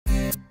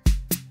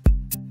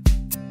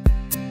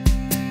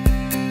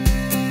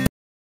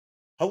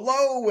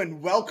Hello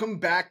and welcome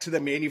back to the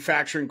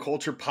Manufacturing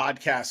Culture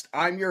Podcast.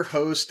 I'm your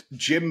host,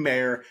 Jim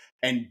Mayer,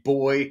 and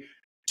boy,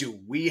 do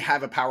we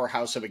have a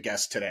powerhouse of a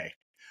guest today.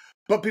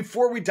 But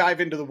before we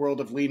dive into the world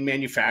of lean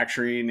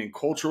manufacturing and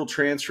cultural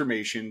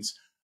transformations,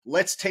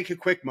 let's take a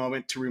quick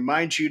moment to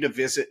remind you to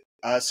visit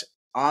us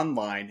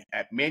online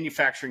at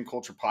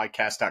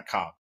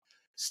manufacturingculturepodcast.com.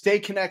 Stay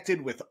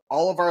connected with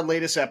all of our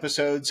latest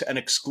episodes and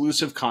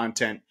exclusive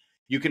content.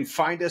 You can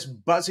find us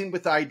buzzing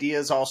with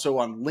ideas also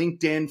on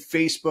LinkedIn,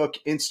 Facebook,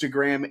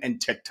 Instagram, and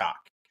TikTok.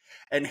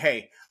 And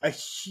hey, a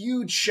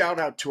huge shout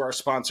out to our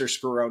sponsor,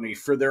 Spironi,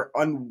 for their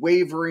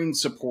unwavering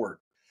support.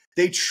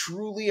 They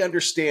truly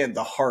understand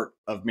the heart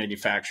of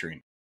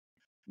manufacturing.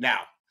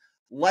 Now,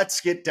 let's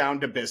get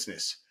down to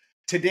business.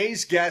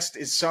 Today's guest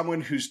is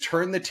someone who's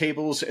turned the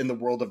tables in the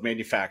world of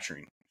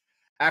manufacturing.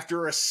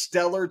 After a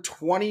stellar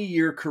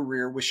 20-year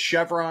career with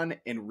Chevron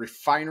in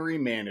refinery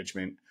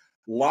management,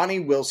 Lonnie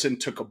Wilson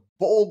took a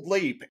bold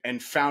leap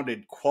and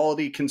founded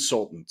Quality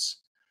Consultants.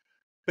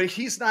 But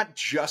he's not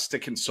just a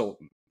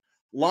consultant.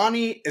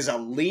 Lonnie is a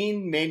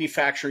lean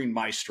manufacturing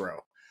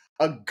maestro,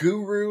 a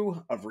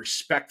guru of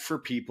respect for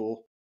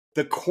people,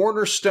 the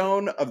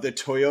cornerstone of the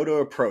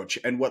Toyota approach,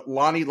 and what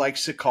Lonnie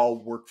likes to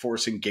call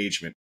workforce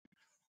engagement.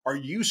 Are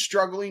you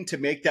struggling to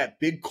make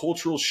that big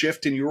cultural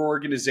shift in your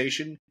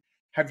organization?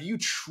 Have you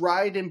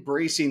tried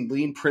embracing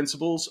lean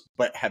principles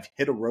but have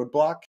hit a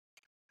roadblock?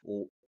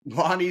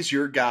 Lonnie's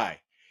your guy.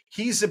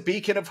 He's a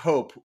beacon of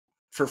hope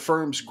for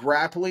firms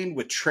grappling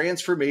with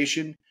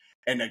transformation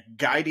and a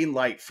guiding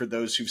light for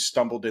those who've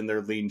stumbled in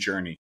their lean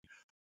journey.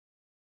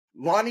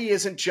 Lonnie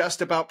isn't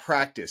just about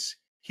practice.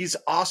 He's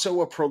also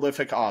a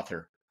prolific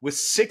author with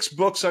 6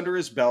 books under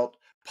his belt,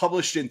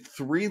 published in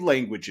 3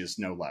 languages,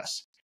 no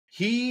less.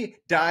 He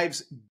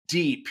dives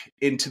deep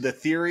into the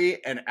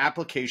theory and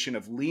application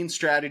of lean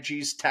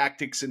strategies,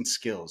 tactics, and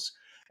skills.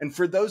 And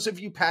for those of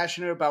you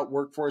passionate about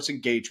workforce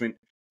engagement,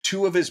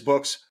 2 of his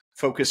books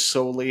focus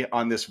solely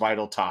on this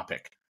vital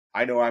topic.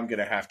 I know I'm going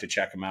to have to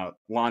check them out.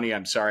 Lonnie,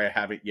 I'm sorry I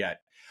haven't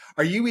yet.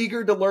 Are you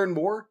eager to learn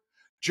more?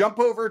 Jump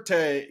over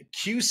to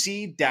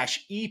qc-ep.com,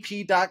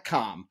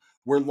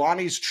 where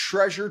Lonnie's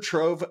treasure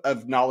trove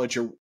of knowledge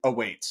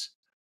awaits.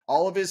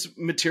 All of his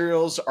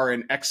materials are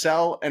in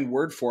Excel and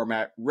Word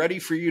format, ready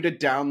for you to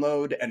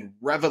download and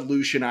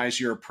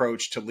revolutionize your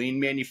approach to lean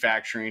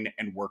manufacturing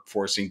and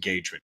workforce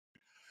engagement.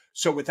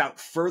 So without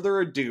further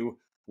ado,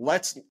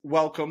 let's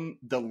welcome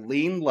the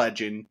lean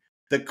legend,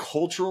 the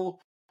cultural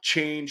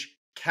change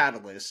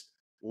catalyst,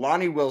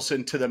 Lonnie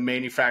Wilson, to the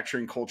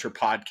Manufacturing Culture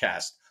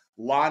Podcast.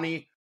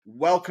 Lonnie,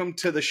 welcome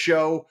to the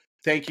show.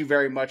 Thank you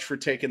very much for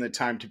taking the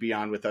time to be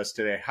on with us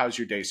today. How's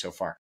your day so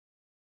far?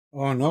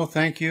 Oh, no,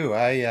 thank you.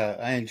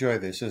 I enjoy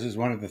this. This is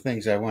one of the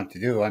things I want to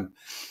do. I'm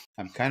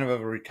kind of a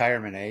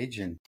retirement age,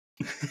 and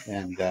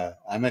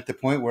I'm at the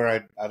point where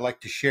I'd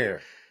like to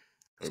share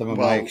some of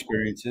my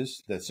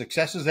experiences, the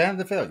successes and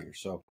the failures.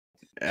 So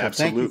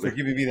thank you for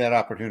giving me that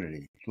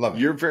opportunity. Love it.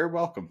 You're very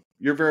welcome.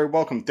 You're very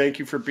welcome. Thank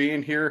you for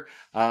being here.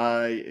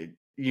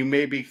 You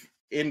may be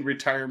in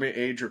retirement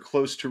age or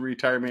close to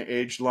retirement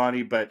age,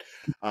 Lonnie, but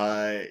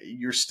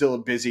you're still a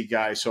busy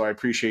guy, so I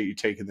appreciate you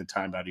taking the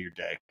time out of your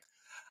day.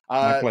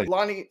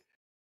 Lonnie,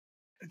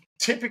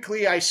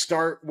 typically I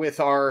start with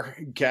our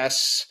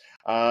guests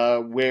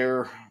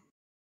when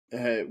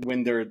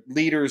they're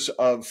leaders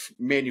of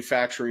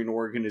manufacturing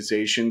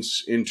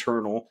organizations,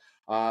 internal.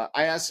 I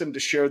ask them to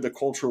share the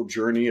cultural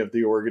journey of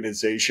the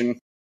organization,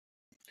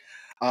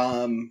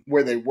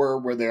 where they were,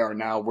 where they are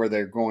now, where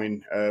they're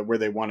going, where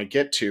they want to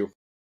get to.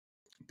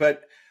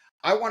 But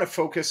I want to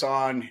focus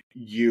on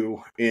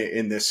you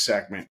in this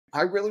segment.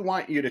 I really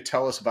want you to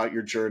tell us about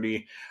your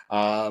journey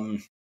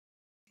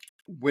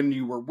when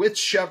you were with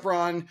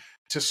Chevron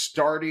to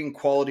starting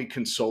Quality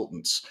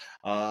Consultants.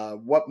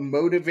 What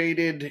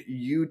motivated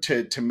you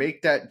to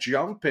make that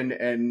jump,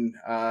 and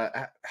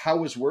how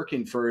was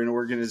working for an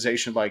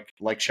organization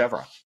like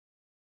Chevron?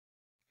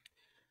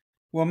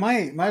 Well,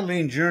 my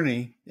lean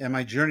journey and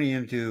my journey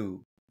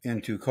into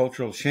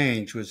cultural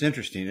change was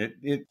interesting.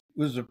 It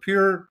was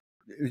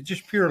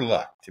just pure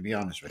luck, to be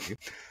honest with you.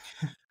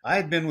 I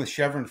had been with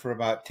Chevron for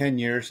about 10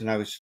 years, and I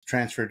was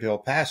transferred to El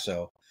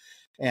Paso.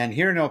 And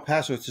here in El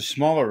Paso, it's a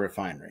smaller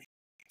refinery.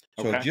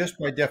 So just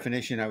by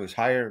definition, I was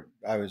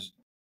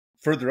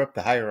further up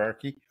the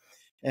hierarchy.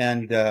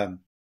 And to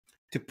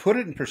put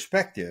it in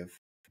perspective,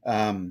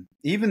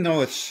 even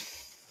though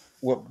it's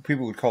what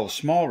people would call a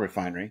small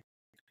refinery,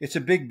 it's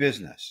a big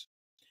business.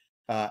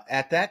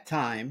 At this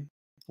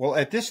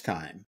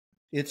time,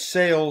 its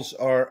sales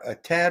are a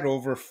tad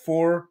over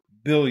 $4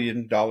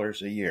 billion a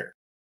year.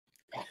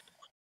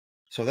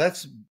 So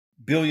that's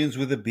billions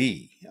with a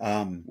B.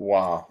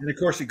 Wow. And of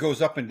course, it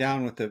goes up and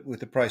down with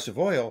the price of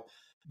oil.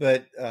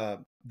 But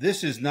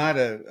this is not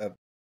a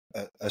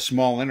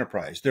small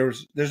enterprise.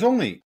 There's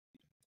only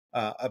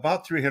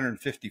about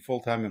 350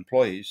 full-time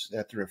employees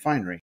at the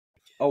refinery.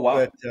 Oh,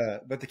 wow.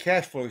 But the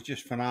cash flow is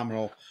just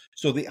phenomenal.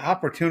 So the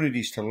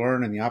opportunities to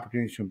learn and the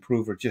opportunities to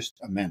improve are just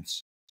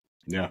immense.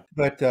 Yeah.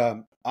 But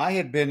I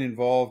had been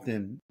involved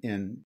in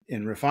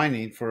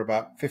refining for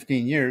about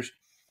 15 years,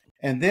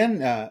 And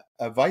then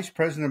a vice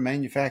president of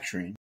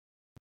manufacturing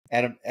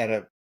at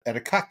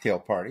a cocktail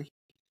party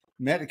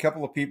met a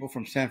couple of people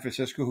from San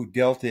Francisco who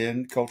dealt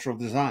in cultural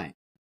design.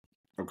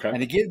 Okay.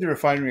 And he gave the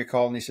refinery a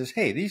call and he says,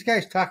 "Hey, these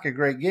guys talk a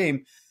great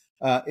game.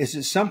 Is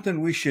it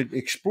something we should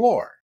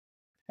explore?"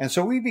 And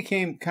so we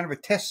became kind of a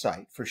test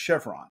site for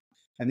Chevron.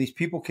 And these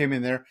people came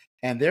in there,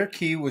 and their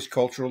key was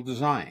cultural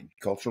design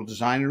and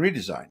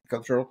redesign,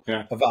 cultural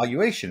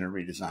evaluation and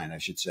redesign, I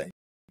should say.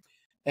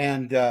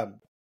 And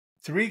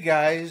three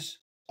guys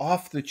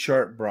off the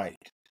chart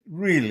bright,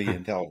 really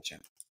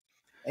intelligent.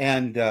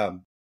 And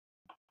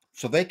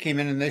so they came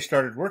in and they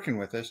started working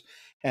with us.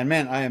 And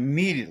man, I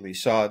immediately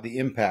saw the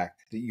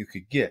impact that you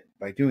could get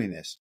by doing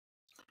this.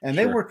 And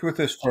they worked with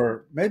us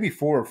for maybe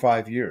 4 or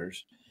 5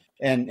 years.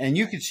 And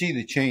you could see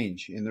the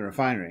change in the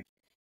refinery.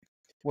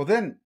 Well,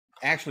 then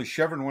actually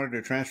Chevron wanted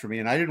to transfer me,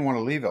 and I didn't want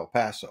to leave El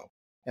Paso.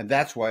 And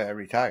that's why I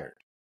retired.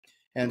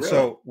 And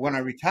so when I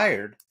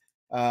retired,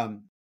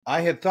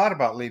 I had thought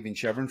about leaving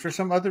Chevron for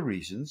some other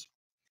reasons.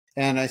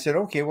 And I said,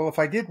 okay, well, if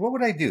I did, what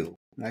would I do?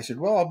 And I said,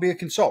 well, I'll be a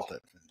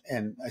consultant.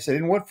 And I said,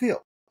 in what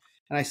field?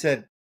 And I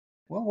said,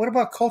 well, what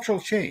about cultural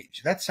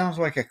change? That sounds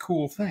like a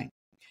cool thing.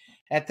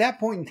 At that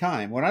point in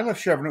time, when I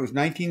left Chevron, it was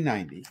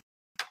 1990.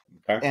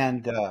 Okay.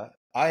 And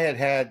I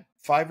had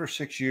 5 or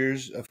 6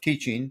 years of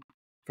teaching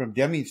from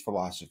Deming's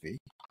philosophy.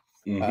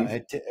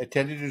 I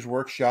attended his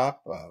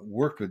workshop,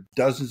 worked with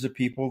dozens of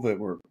people that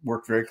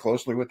worked very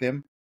closely with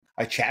him.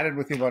 I chatted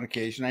with him on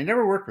occasion. I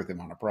never worked with him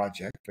on a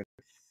project,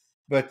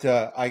 but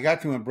I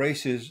got to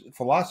embrace his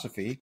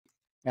philosophy.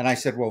 And I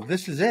said, well,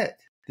 this is it.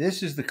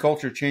 This is the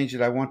culture change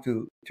that I want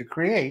to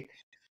create,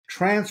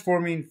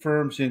 transforming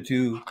firms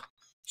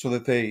so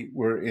that they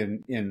were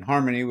in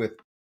harmony with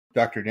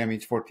Dr.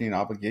 Deming's 14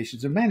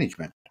 obligations of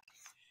management.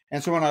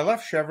 And so when I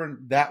left Chevron,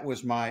 that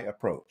was my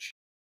approach.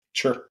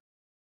 Sure.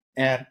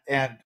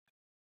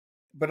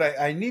 But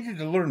I needed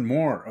to learn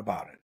more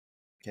about it.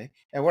 Okay.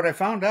 And what I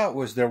found out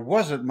was there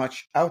wasn't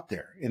much out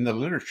there in the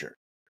literature.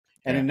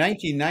 And in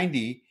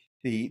 1990,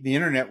 the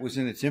internet was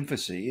in its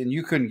infancy, and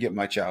you couldn't get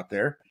much out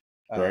there.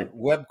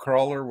 Web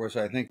crawler was,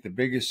 I think, the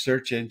biggest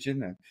search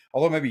engine,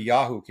 although maybe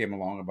Yahoo came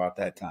along about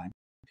that time.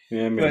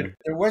 Yeah, maybe. But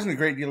there wasn't a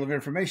great deal of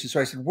information. So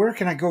I said, where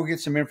can I go get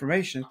some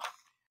information?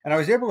 And I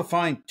was able to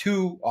find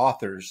 2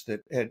 authors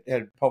that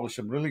had published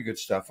some really good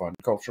stuff on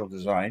cultural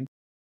design.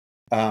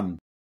 Edgar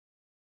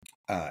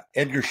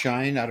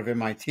Schein out of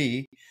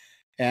MIT,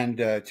 and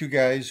 2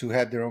 guys who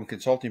had their own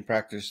consulting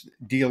practice,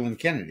 Deal and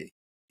Kennedy.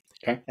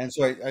 Okay. And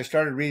so I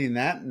started reading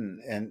that,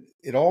 and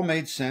it all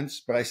made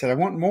sense. But I said, I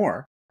want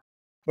more,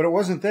 but it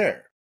wasn't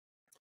there.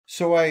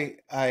 So I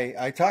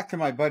talked to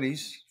my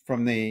buddies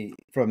from the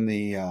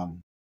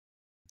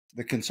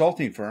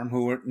consulting firm,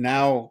 who were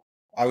now,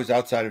 I was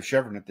outside of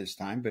Chevron at this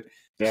time, but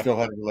still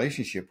had a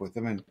relationship with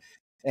them.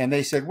 And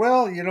they said,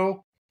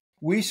 well,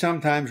 we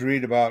sometimes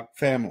read about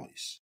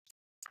families.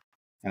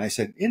 And I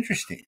said,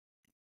 interesting.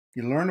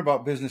 You learn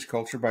about business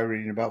culture by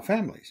reading about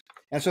families.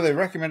 And so they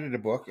recommended a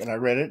book, and I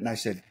read it, and I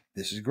said,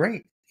 this is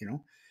great.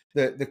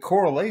 The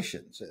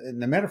correlations and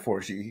the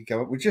metaphors you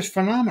come up with, just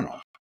phenomenal.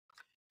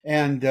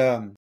 And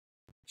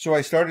so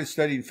I started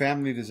studying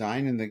family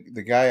design, and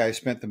the guy I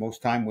spent the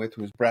most time with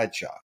was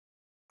Bradshaw.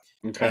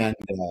 Okay. And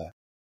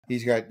he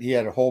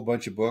had a whole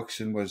bunch of books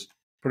and was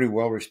pretty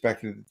well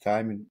respected at the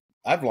time. And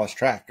I've lost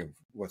track of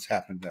what's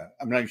happened.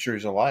 I'm not even sure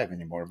he's alive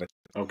anymore, but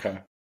okay.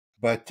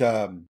 But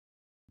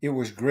it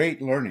was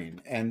great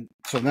learning. And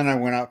so then I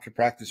went out to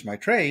practice my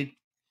trade,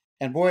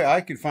 and boy,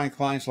 I could find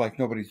clients like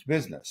nobody's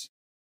business.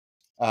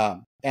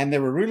 And they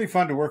were really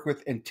fun to work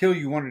with until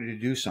you wanted to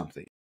do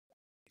something.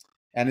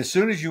 And as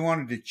soon as you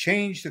wanted to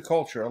change the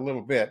culture a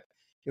little bit,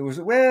 it was,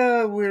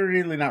 well, we're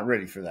really not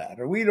ready for that,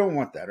 or we don't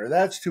want that, or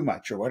that's too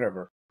much, or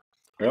whatever.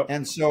 Yep.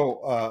 And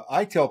so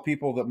I tell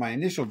people that my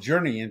initial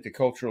journey into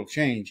cultural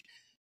change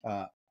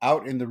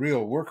out in the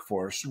real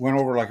workforce went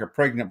over like a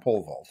pregnant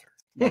pole vaulter.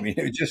 I mean,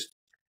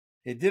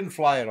 it didn't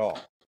fly at all.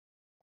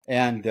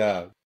 And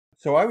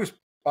so I was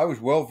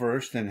well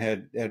versed and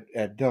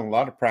had done a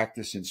lot of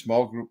practice in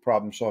small group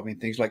problem solving,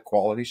 things like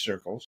quality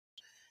circles.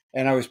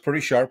 And I was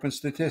pretty sharp in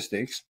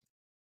statistics.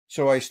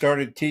 So I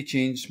started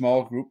teaching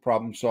small group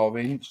problem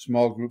solving,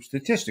 small group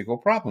statistical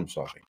problem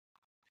solving.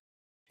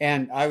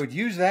 And I would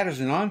use that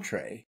as an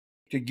entree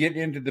to get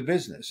into the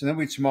business. And then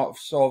we'd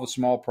solve a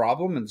small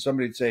problem, and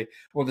somebody would say,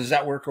 well, does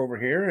that work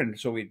over here? And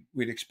so we'd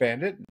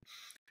expand it.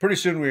 Pretty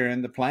soon we were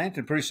in the plant,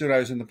 and pretty soon I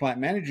was in the plant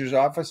manager's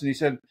office, and he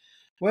said,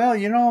 well,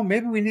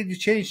 maybe we need to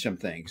change some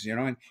things,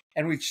 and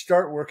we'd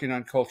start working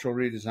on cultural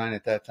redesign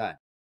at that time.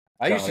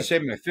 I used to say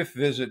my 5th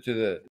visit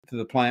to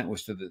the plant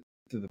was to the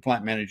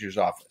plant manager's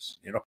office,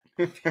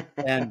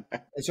 and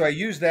so I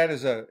used that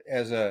as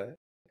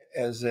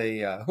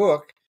a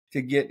hook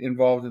to get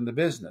involved in the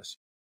business.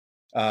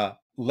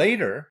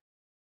 Later,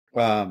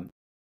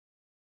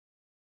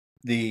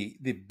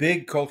 the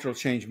big cultural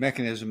change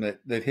mechanism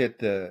that hit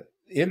the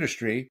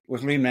industry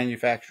was lean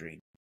manufacturing.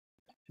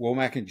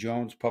 Womack and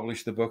Jones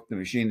published the book, The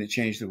Machine That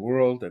Changed the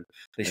World, and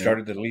they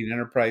started the Lean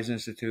Enterprise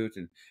Institute,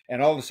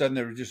 and all of a sudden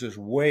there was just this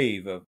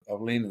wave of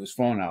lean that was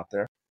flowing out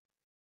there.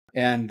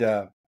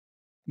 And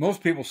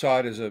most people saw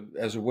it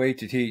as a way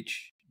to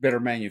teach better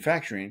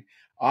manufacturing.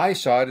 I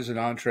saw it as an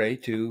entree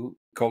to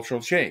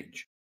cultural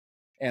change.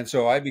 And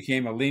so I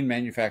became a lean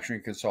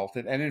manufacturing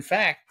consultant. And in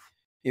fact,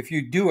 if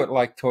you do it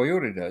like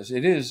Toyota does,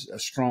 it is a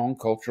strong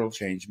cultural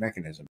change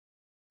mechanism.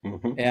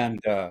 Mm-hmm.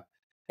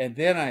 And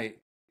then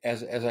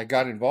as I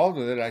got involved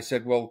with it, I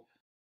said, well,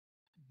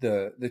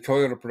 the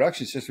Toyota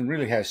production system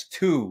really has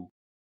two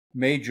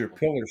major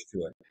pillars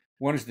to it.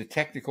 One is the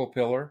technical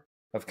pillar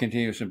of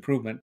continuous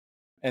improvement,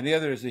 and the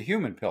other is the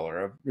human pillar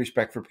of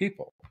respect for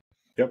people.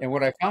 Yep. And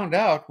what I found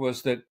out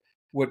was that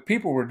what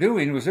people were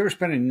doing was they were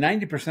spending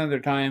 90% of their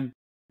time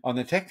on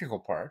the technical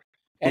part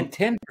and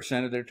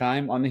 10% of their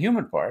time on the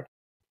human part.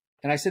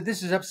 And I said,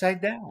 this is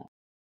upside down.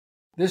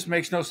 This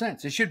makes no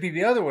sense. It should be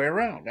the other way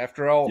around.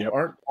 After all,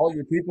 aren't all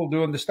your people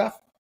doing the stuff?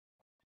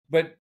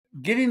 But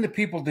getting the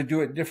people to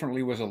do it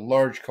differently was a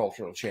large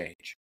cultural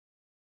change.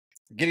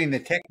 Getting the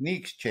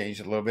techniques changed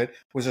a little bit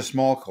was a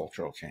small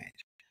cultural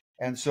change.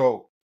 And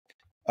so,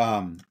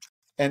 and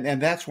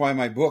that's why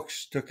my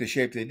books took the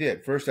shape they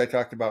did. First, I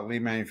talked about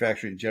lean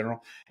manufacturing in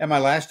general, and my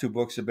last two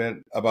books have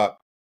been about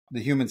the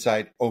human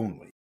side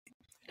only.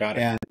 Got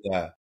it. And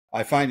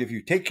I find if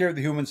you take care of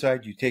the human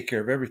side, you take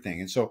care of everything.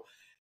 And so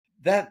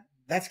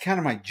that's kind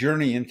of my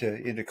journey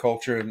into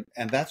culture,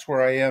 and that's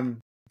where I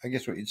am, I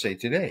guess what you'd say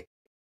today.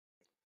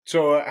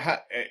 So,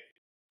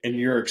 in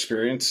your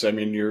experience, I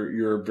mean,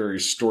 you're a very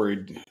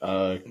storied,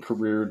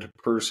 careered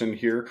person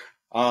here.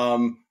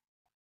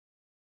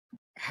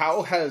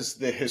 How has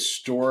the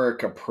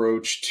historic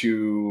approach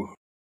to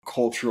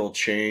cultural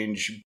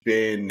change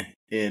been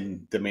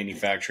in the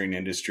manufacturing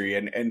industry,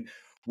 and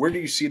where do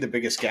you see the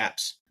biggest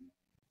gaps?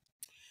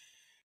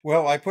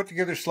 Well, I put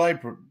together a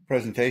slide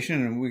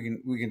presentation, and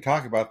we can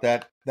talk about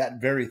that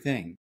very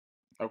thing.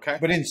 Okay.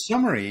 But in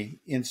summary,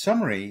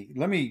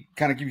 let me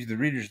kind of give you the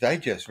Reader's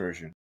Digest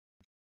version.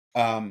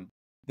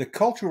 The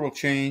culture will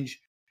change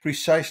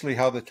precisely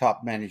how the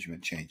top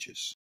management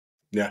changes.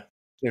 Yeah.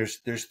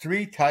 There's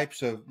three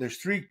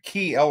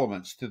key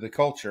elements to the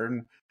culture,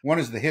 and one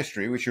is the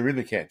history, which you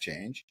really can't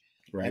change,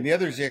 Right. and the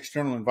other is the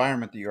external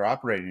environment that you're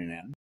operating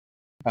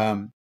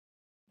in.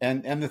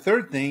 And the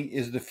third thing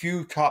is the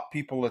few top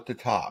people at the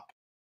top.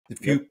 The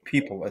few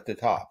people at the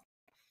top.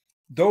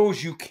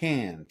 Those you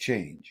can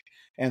change.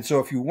 And so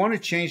if you want to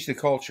change the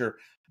culture,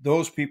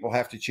 those people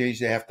have to change.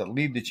 They have to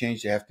lead the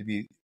change. They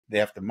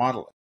have to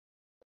model it.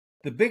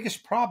 The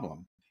biggest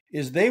problem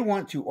is they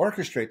want to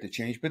orchestrate the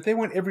change, but they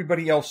want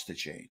everybody else to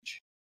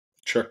change.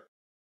 Sure.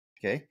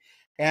 Okay.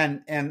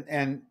 And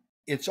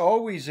it's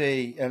always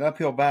an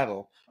uphill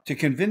battle to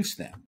convince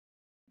them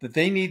that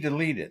they need to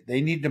lead it.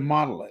 They need to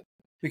model it,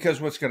 because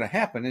what's going to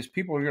happen is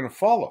people are going to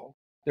follow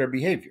their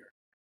behavior.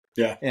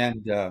 Yeah.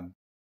 And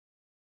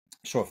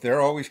so if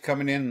they're always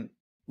coming in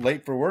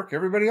late for work,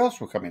 everybody else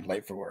will come in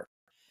late for work.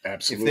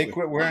 Absolutely. If they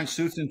quit wearing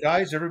suits and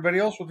ties, everybody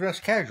else will dress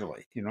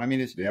casually. I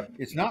mean,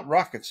 it's not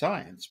rocket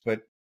science,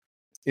 but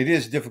it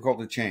is difficult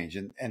to change.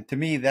 And to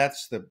me,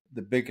 that's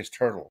the biggest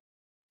hurdle.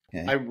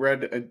 Okay? I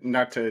read,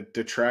 not to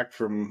detract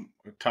from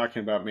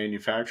talking about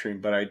manufacturing,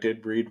 but I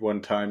did read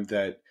one time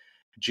that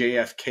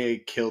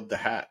JFK killed the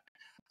hat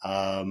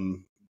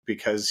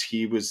because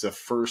he was the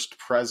first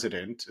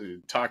president,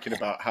 talking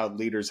about how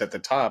leaders at the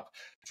top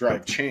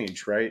drive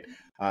change, right?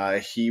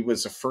 He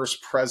was the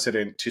first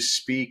president to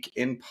speak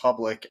in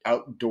public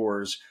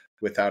outdoors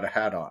without a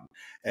hat on.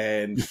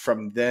 And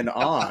from then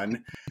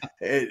on,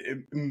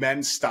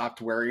 men stopped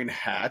wearing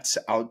hats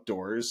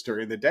outdoors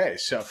during the day.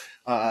 So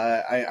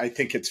I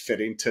think it's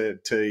fitting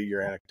to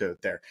your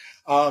anecdote there.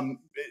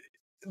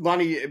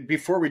 Lonnie,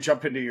 before we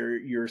jump into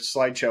your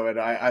slideshow, and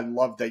I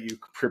love that you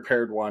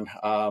prepared one.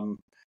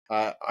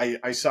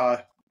 I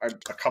saw a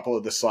couple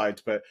of the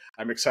slides, but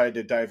I'm excited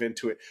to dive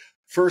into it.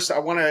 First, I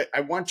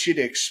want you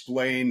to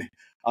explain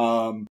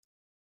the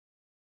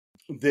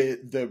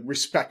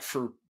respect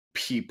for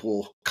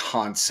people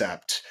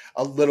concept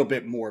a little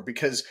bit more,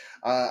 because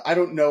I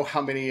don't know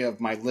how many of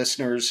my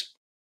listeners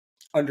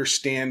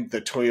understand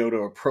the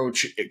Toyota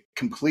approach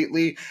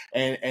completely,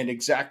 and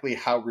exactly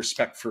how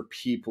respect for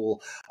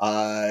people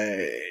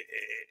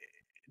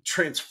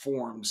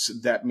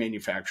transforms that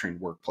manufacturing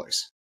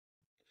workplace.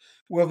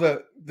 Well,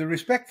 the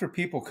respect for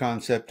people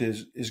concept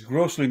is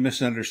grossly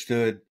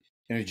misunderstood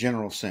in a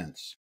general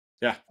sense.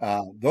 Yeah.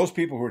 Those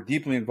people who are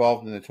deeply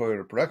involved in the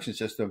Toyota production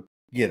system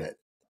get it.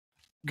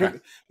 Okay.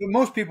 But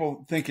most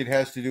people think it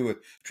has to do with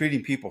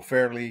treating people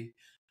fairly,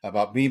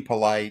 about being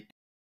polite,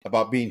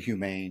 about being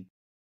humane.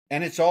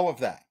 And it's all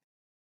of that.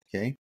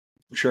 Okay.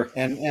 Sure.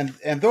 And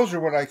those are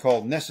what I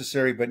call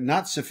necessary but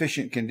not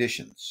sufficient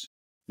conditions.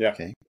 Yeah.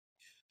 Okay.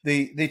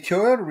 The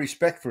Toyota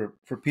respect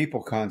for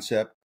people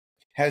concept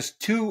has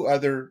two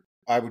other,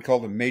 I would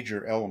call them,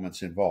 major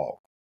elements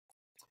involved.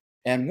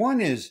 And one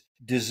is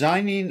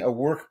designing a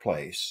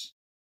workplace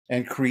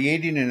and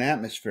creating an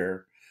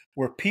atmosphere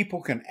where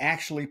people can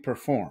actually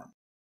perform,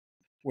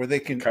 where they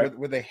can,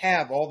 where they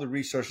have all the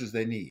resources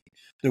they need.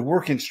 The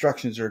work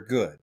instructions are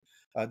good.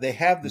 They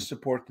have the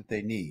support that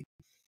they need.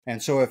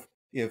 And so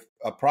if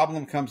a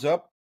problem comes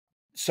up,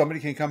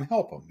 somebody can come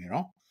help them,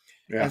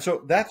 Yeah. And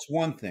so that's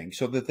one thing,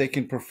 so that they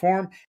can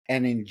perform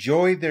and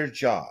enjoy their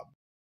job.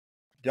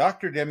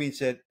 Dr. Deming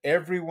said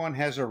everyone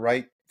has a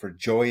right for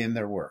joy in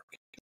their work.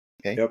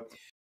 Okay. Yep.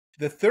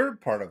 The third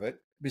part of it,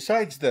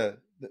 besides the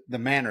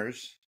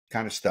manners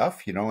kind of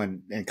stuff,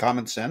 and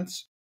common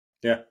sense,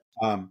 Yeah.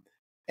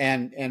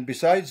 and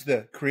besides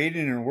the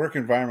creating a work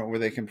environment where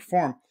they can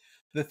perform,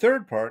 the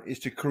third part is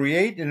to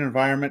create an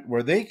environment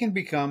where they can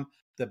become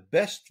the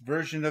best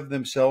version of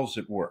themselves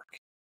at work.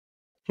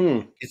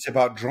 It's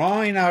about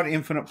drawing out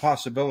infinite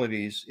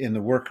possibilities in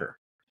the worker.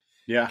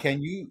 Yeah.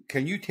 Can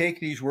you take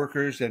these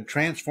workers and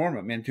transform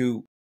them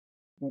into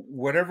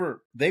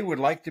whatever they would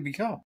like to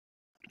become?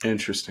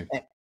 Interesting.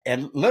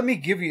 And let me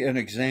give you an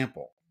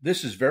example.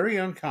 This is very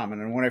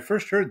uncommon, and when I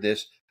first heard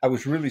this, I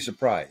was really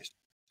surprised.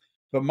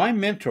 But my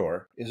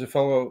mentor is a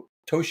fellow,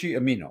 Toshi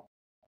Amino.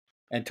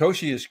 And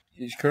Toshi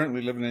is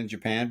currently living in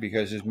Japan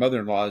because his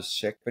mother-in-law is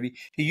sick, but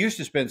he used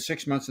to spend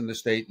 6 months in the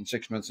States and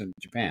 6 months in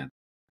Japan.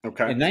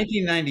 Okay. In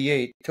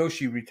 1998,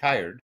 Toshi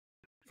retired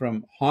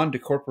from Honda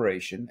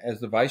Corporation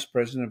as the Vice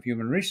President of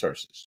Human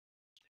Resources.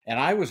 And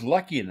I was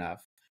lucky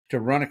enough to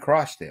run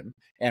across him,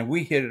 and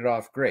we hit it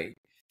off great.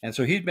 And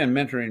so he's been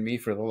mentoring me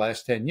for the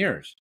last 10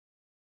 years.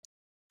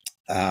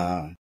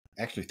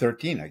 Actually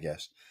 13, I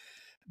guess.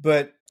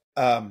 But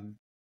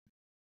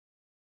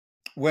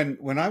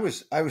when I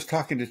was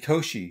talking to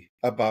Toshi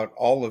about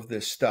all of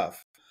this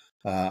stuff,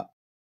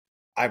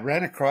 I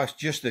ran across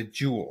just a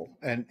jewel,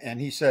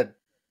 and he said,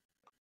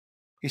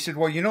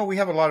 well, we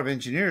have a lot of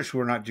engineers who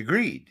are not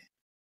degreed.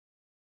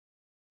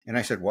 And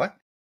I said, what?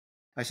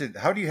 I said,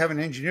 how do you have an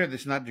engineer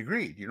that's not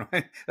degreed?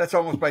 That's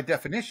almost by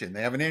definition.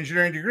 They have an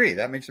engineering degree.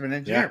 That makes them an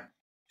engineer.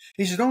 Yeah.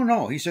 He says, oh,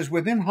 no. He says,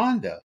 within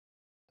Honda,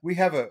 we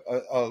have a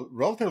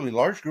relatively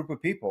large group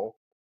of people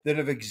that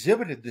have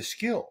exhibited the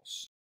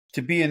skills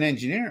to be an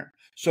engineer.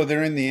 So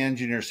they're in the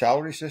engineer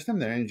salary system,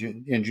 they're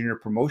in engineer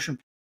promotion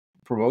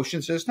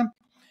system.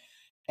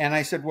 And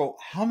I said, well,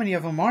 how many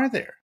of them are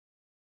there?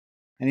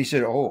 And he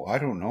said, oh, I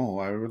don't know.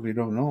 I really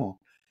don't know.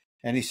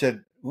 And he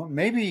said, well,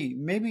 maybe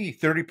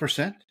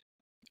 30%.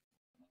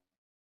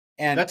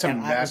 And that's a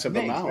massive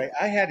amount. Right?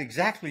 I had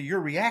exactly your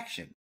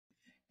reaction.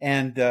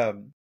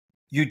 And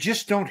you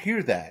just don't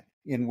hear that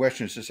in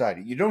Western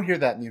society. You don't hear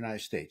that in the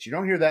United States. You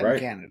don't hear that in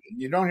Canada.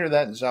 You don't hear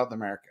that in South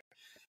America.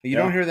 You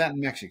don't hear that in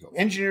Mexico.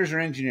 Engineers are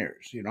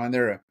engineers, and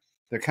they're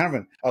kind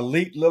of an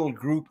elite little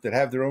group that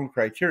have their own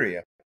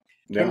criteria.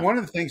 Yeah. But one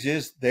of the things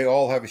is they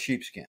all have a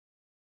sheepskin.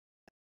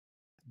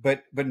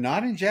 But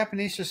not in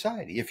Japanese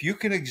society. If you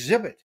can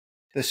exhibit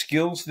the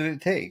skills that it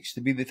takes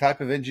to be the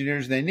type of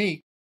engineers they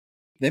need,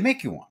 they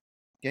make you one.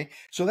 Okay,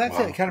 so that's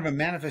a kind of a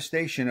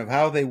manifestation of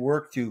how they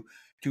work to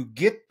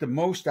get the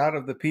most out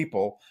of the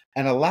people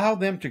and allow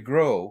them to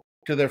grow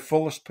to their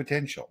fullest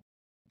potential.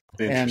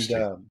 And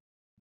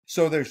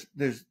so there's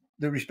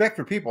the respect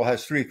for people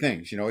has three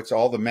things. It's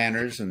all the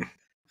manners, and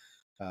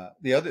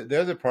the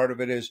other part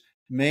of it is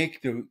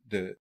make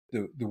the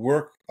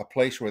work a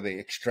place where they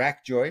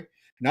extract joy,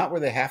 not where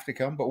they have to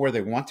come, but where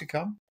they want to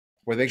come,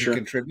 where they can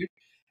contribute.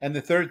 And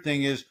the third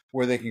thing is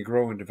where they can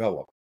grow and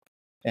develop.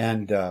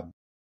 And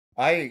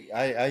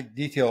I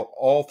detail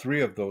all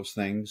three of those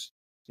things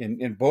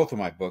in both of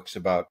my books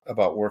about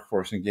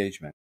workforce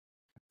engagement.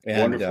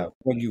 And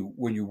when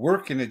you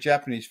work in a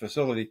Japanese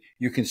facility,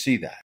 you can see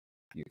that.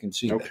 You can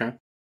see that. Okay.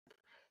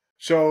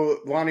 So,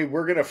 Lonnie,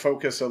 we're going to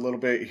focus a little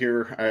bit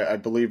here. I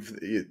believe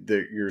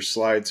that your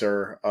slides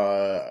are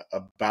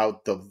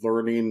about the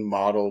learning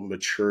model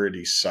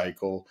maturity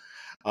cycle.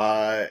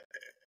 I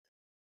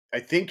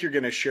think you're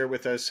going to share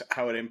with us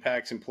how it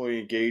impacts employee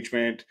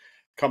engagement,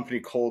 company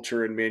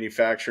culture, and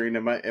manufacturing.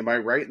 Am I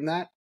right in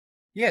that?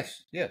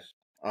 Yes.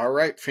 All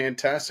right,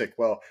 fantastic.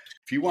 Well,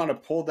 if you want to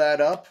pull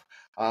that up,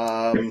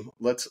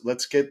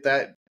 let's get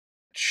that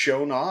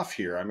shown off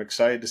here. I'm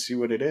excited to see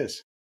what it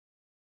is.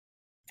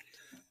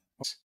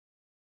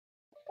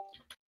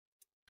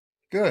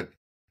 Good.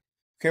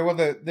 Okay, well,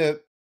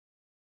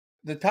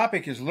 the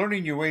topic is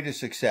learning your way to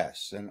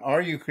success. And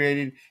are you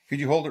creating, could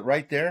you hold it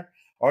right there?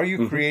 Are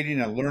you creating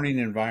a learning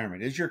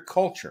environment? Is your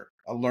culture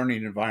a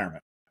learning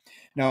environment?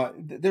 Now,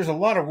 there's a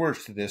lot of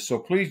words to this, so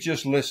please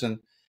just listen.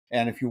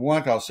 And if you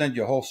want, I'll send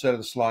you a whole set of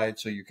the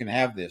slides so you can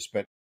have this.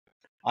 But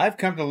I've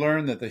come to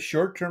learn that the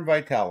short-term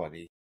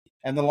vitality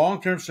and the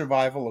long-term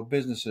survival of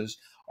businesses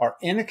are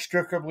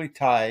inextricably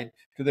tied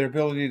to their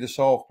ability to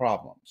solve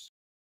problems.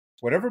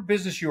 Whatever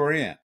business you are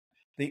in,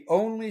 the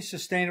only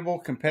sustainable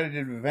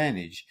competitive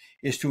advantage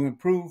is to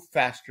improve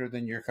faster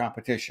than your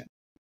competition.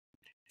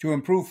 To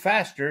improve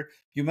faster,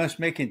 you must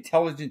make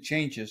intelligent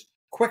changes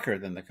quicker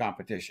than the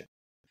competition.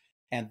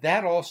 And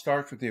that all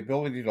starts with the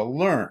ability to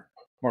learn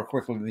more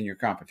quickly than your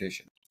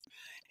competition.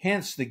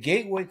 Hence, the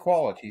gateway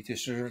quality to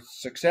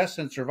success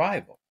and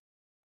survival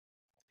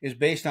is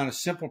based on a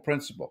simple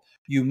principle.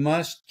 You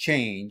must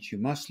change, you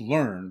must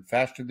learn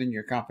faster than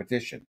your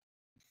competition.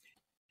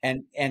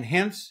 And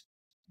hence,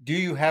 do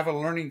you have a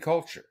learning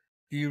culture?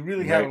 Do you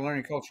really have a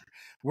learning culture?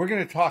 We're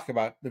going to talk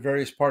about the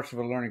various parts of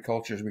a learning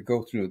culture as we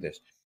go through this.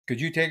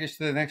 Could you take us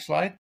to the next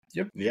slide,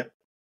 Jim? Yep.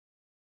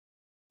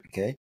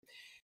 Okay.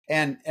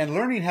 And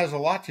learning has a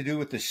lot to do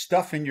with the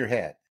stuff in your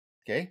head.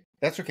 Okay,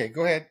 that's okay.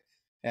 Go ahead.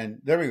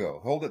 And there we go.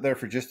 Hold it there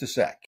for just a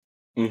sec.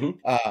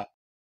 Mm-hmm.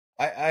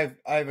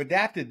 I've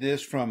adapted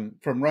this from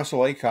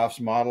Russell Acuff's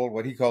model,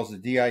 what he calls the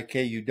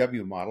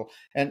DIKUW model.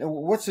 And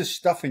what's this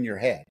stuff in your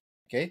head?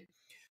 Okay,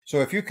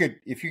 so if you could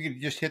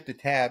just hit the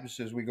tabs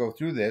as we go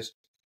through this,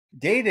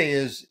 data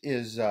is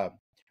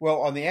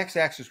well, on the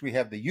x-axis we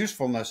have the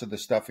usefulness of the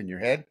stuff in your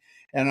head,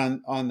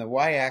 and on the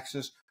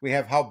y-axis we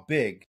have how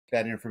big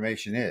that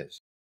information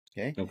is.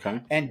 Okay.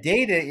 And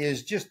data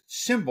is just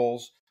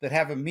symbols that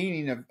have a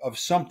meaning of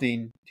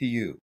something to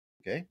you.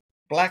 Okay,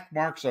 black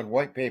marks on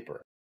white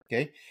paper.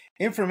 Okay,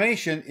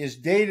 information is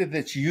data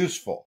that's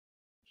useful.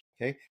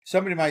 Okay,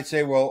 somebody might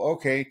say, well,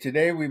 okay,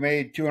 today we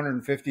made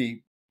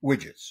 250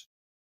 widgets.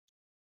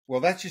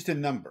 Well, that's just a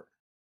number.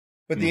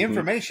 But the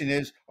information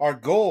is our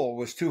goal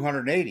was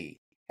 280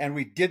 and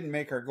we didn't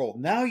make our goal.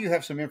 Now you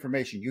have some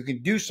information. You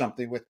can do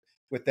something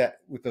with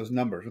those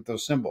numbers, with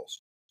those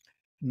symbols.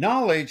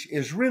 Knowledge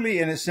is really,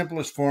 in its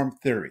simplest form,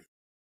 theory.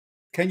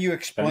 Can you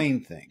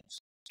explain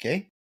things?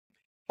 Okay.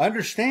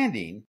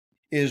 Understanding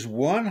is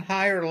one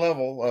higher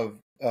level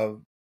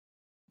of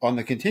on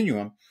the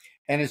continuum,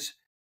 and it's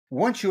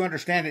once you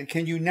understand it,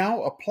 can you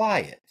now apply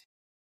it?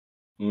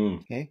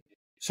 Okay.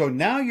 So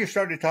now you're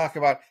starting to talk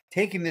about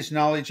taking this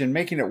knowledge and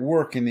making it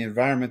work in the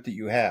environment that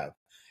you have.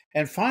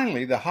 And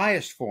finally, the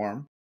highest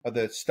form of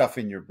the stuff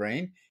in your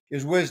brain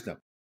is wisdom.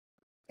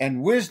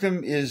 And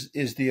wisdom is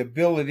the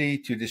ability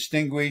to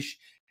distinguish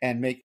and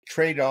make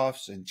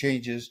trade-offs and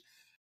changes.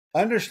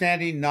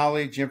 Understanding,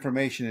 knowledge,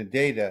 information, and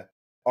data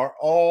are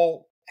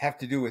all have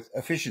to do with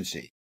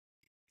efficiency.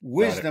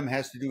 Wisdom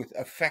has to do with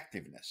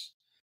effectiveness,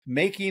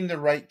 making the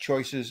right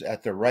choices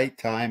at the right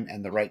time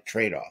and the right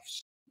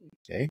trade-offs.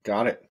 Okay.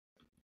 Got it.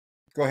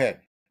 Go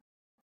ahead.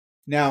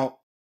 Now,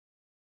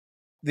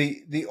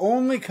 the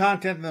only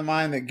content in the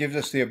mind that gives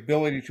us the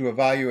ability to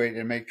evaluate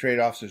and make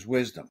trade-offs is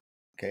wisdom.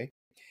 Okay.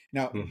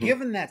 Now,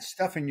 given that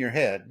stuff in your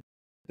head,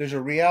 there's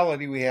a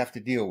reality we have to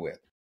deal with.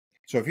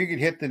 So if you could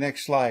hit the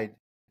next slide,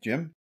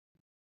 Jim.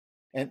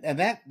 And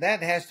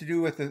that has to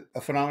do with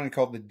a phenomenon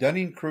called the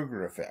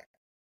Dunning-Kruger effect.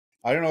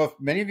 I don't know if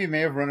many of you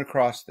may have run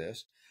across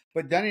this,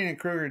 but Dunning and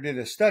Kruger did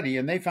a study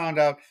and they found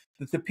out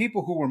that the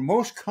people who were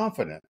most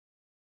confident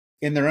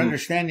in their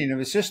understanding of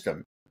a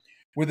system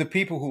were the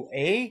people who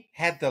A,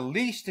 had the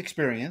least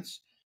experience,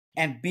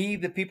 and B,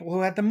 the people who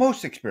had the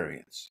most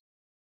experience.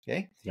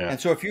 Okay. Yeah. And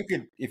so if you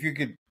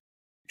could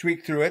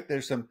tweak through it,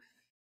 there's some,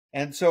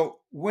 and so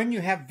when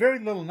you have very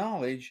little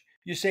knowledge,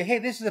 you say, hey,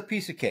 this is a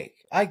piece of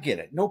cake. I get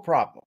it. No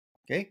problem.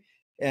 Okay.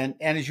 And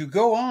as you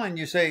go on,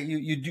 you say,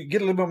 you do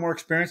get a little bit more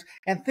experience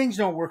and things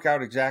don't work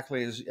out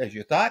exactly as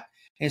you thought.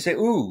 And you say,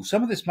 ooh,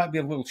 some of this might be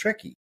a little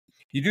tricky.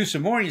 You do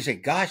some more and you say,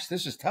 gosh,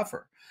 this is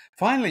tougher.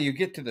 Finally, you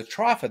get to the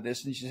trough of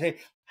this and you say,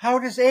 how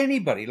does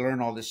anybody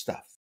learn all this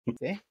stuff?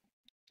 Okay.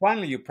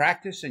 Finally, you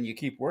practice and you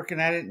keep working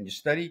at it and you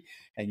study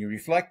and you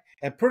reflect.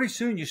 And pretty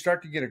soon you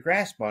start to get a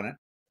grasp on it.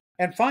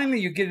 And finally,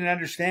 you get an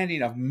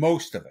understanding of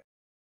most of it.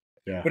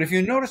 Yeah. But if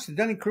you notice, the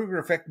Dunning-Kruger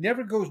effect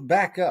never goes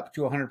back up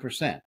to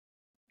 100%.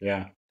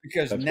 Yeah.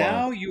 Because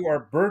now you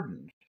are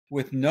burdened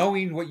with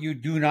knowing what you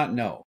do not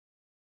know.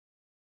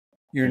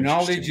 Your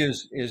knowledge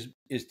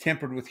is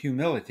tempered with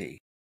humility.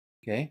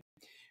 Okay.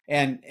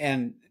 And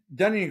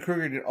Dunning and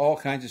Kruger did all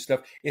kinds of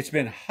stuff. It's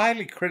been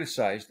highly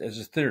criticized as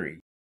a theory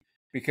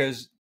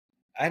because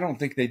I don't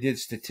think they did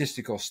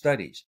statistical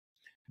studies.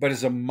 But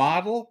as a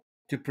model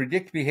to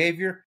predict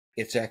behavior,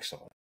 it's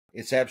excellent.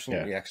 It's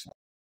absolutely excellent.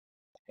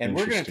 And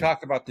we're going to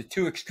talk about the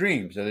two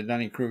extremes of the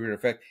Dunning-Kruger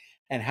effect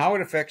and how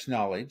it affects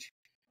knowledge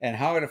and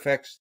how it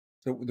affects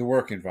the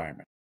work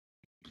environment.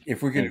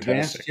 If we can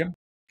advance, Jim.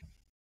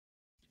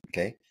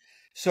 Okay.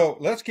 So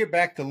let's get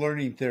back to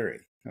learning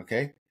theory.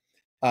 Okay.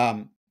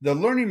 The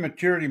learning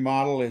maturity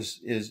model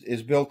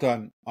is built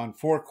on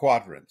 4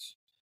 quadrants.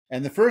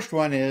 And the first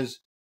one is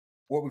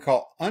what we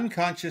call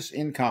unconscious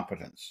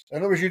incompetence. In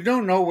other words, you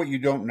don't know what you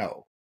don't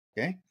know.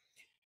 Okay.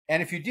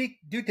 And if you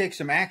do take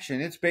some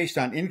action, it's based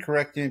on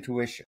incorrect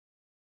intuition.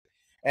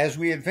 As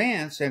we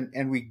advance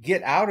and we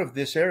get out of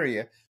this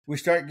area, we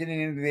start getting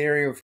into the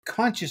area of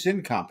conscious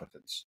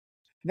incompetence.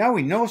 Now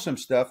we know some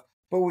stuff,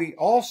 but we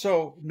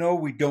also know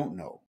we don't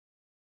know.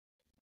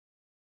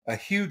 A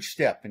huge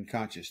step in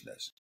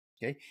consciousness.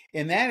 Okay.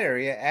 In that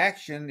area,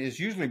 action is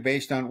usually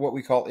based on what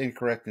we call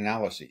incorrect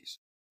analyses.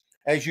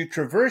 As you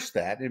traverse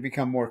that and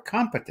become more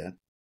competent,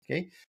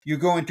 okay, you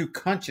go into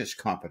conscious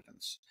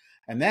competence.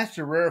 And that's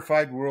the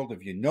rarefied world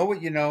of you know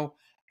what you know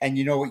and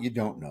you know what you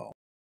don't know.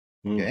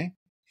 Okay.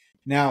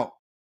 Now,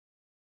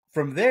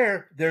 from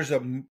there, there's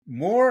a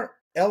more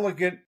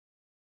elegant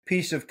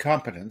piece of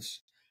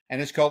competence,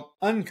 and it's called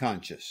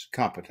unconscious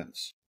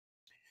competence.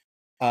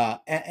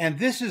 And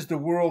this is the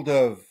world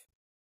of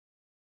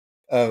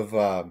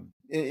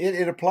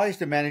it applies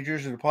to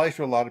managers. It applies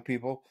to a lot of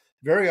people.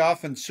 Very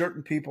often,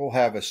 certain people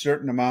have a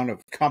certain amount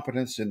of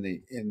competence in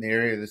the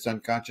area that's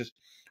unconscious.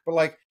 But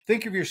like,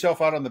 think of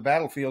yourself out on the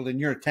battlefield and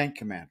you're a tank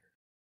commander.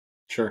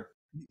 Sure.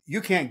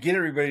 you can't get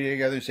everybody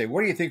together and say,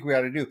 what do you think we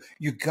ought to do?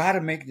 You got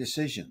to make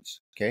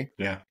decisions. Okay.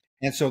 Yeah.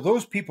 And so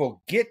those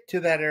people get to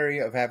that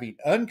area of having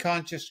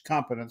unconscious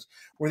competence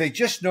where they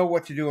just know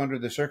what to do under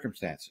the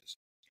circumstances.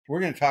 We're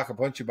going to talk a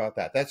bunch about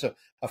that. That's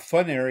a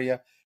fun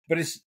area, but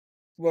it's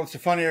a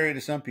fun area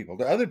to some people.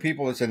 To other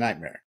people, it's a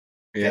nightmare.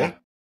 Okay. Yeah.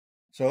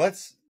 So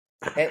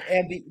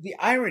and the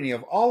irony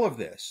of all of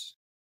this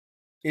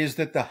is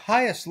that the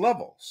highest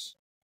levels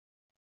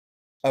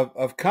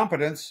of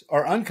competence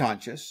are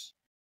unconscious,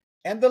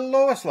 and the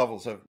lowest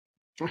levels of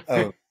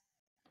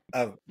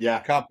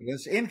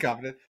competence,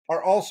 incompetent,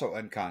 are also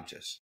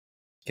unconscious.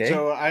 Okay.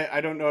 So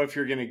I don't know if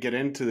you're going to get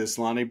into this,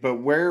 Lonnie, but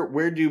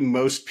where do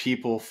most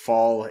people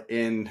fall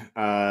in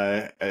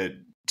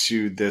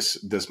to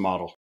this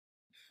model?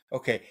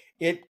 Okay.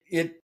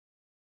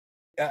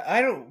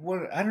 I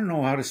don't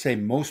know how to say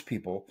most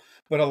people,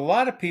 but a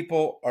lot of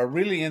people are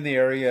really in the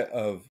area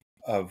of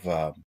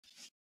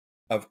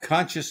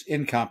conscious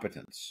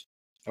incompetence.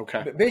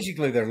 Okay. But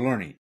basically, they're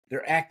learning.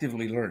 They're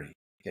actively learning.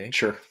 Okay.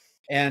 Sure.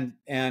 And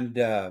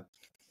the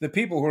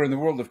people who are in the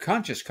world of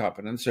conscious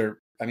competence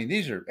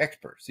these are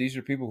experts. These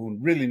are people who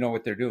really know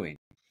what they're doing.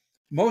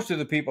 Most of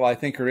the people, I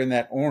think, are in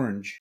that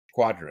orange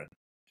quadrant.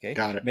 Okay.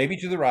 Got it. Maybe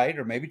to the right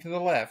or maybe to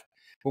the left,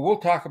 but we'll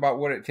talk about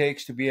what it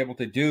takes to be able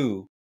to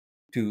do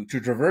to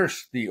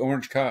traverse the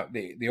orange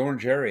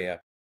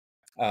area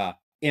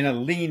in a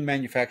lean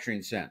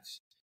manufacturing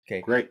sense.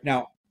 Okay. Great.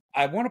 Now,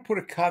 I want to put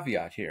a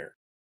caveat here,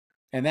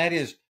 and that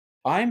is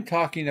I'm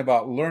talking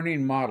about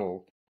learning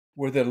model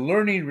where the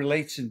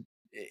learning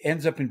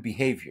ends up in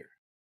behavior.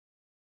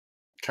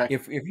 Okay.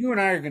 If you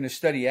and I are going to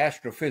study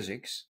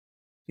astrophysics,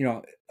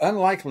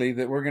 unlikely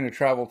that we're going to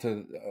travel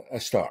to a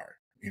star.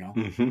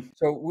 Mm-hmm.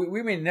 So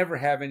we may never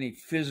have any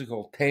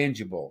physical,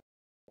 tangible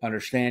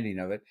understanding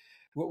of it.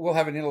 We'll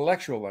have an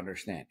intellectual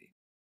understanding,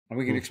 and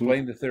we can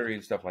explain the theory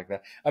and stuff like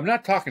that. I'm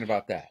not talking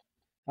about that.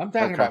 I'm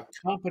talking about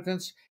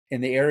competence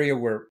in the area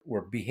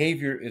where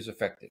behavior is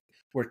affected,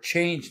 where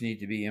change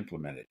needs to be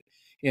implemented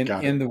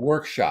in the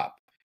workshop,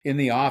 in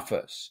the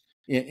office,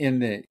 in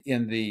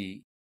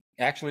the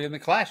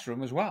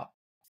classroom as well.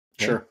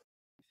 Okay? Sure.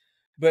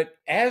 But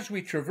as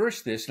we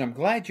traverse this, and I'm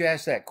glad you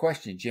asked that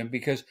question, Jim,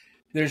 because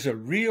there's a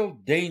real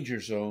danger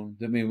zone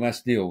that we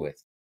must deal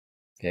with.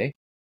 Okay.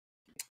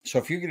 So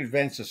if you could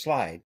advance the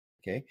slide,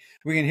 okay,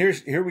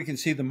 here we can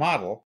see the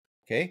model.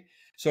 Okay.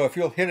 So if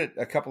you'll hit it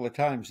a couple of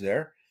times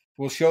there,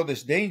 we'll show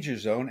this danger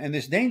zone. And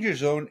this danger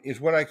zone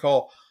is what I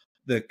call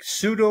the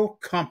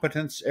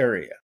pseudo-competence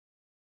area.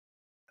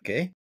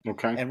 Okay.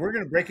 Okay. And we're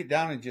going to break it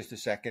down in just a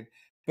second,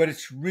 but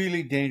it's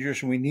really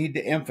dangerous and we need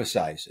to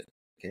emphasize it.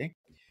 Okay.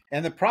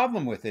 And the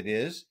problem with it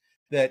is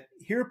that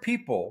here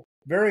people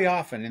very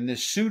often in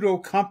this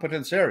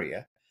pseudo-competence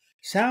area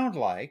sound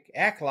like,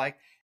 act like,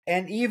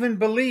 and even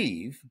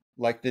believe,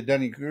 like the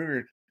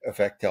Dunning-Kruger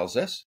effect tells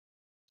us,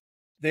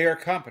 they are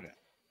competent,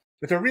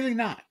 but they're really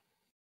not.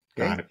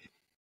 Okay? Got it.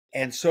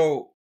 And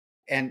so,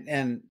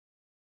 and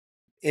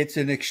it's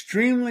an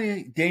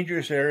extremely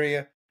dangerous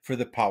area for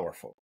the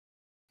powerful.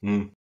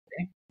 Mm.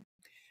 Okay?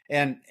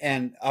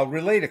 And I'll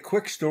relate a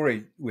quick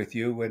story with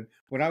you.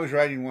 When I was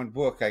writing one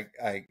book,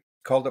 I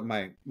called up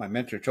my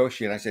mentor,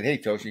 Toshi, and I said, hey,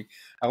 Toshi,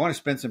 I want to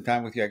spend some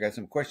time with you. I got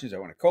some questions I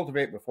want to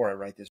cultivate before I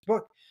write this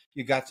book.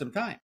 You got some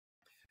time?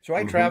 So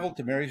I traveled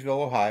to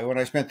Marysville, Ohio, and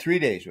I spent 3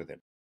 days with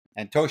him.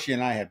 And Toshi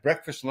and I had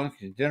breakfast, lunch,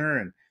 and dinner.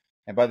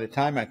 And by the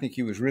time, I think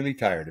he was really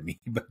tired of me,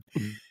 but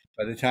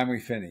by the time we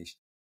finished.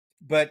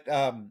 But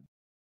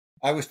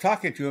I was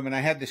talking to him, and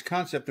I had this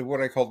concept of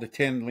what I call the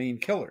 10 lean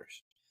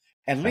killers.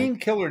 And lean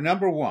killer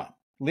number one,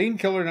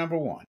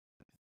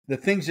 the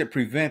things that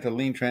prevent a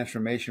lean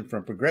transformation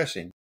from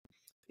progressing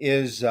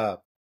is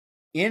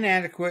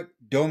inadequate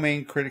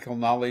domain critical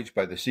knowledge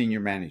by the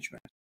senior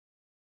management.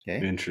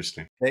 Okay.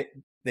 Interesting.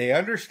 They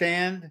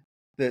understand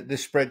the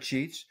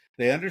spreadsheets.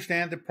 They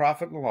understand the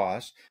profit and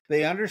loss.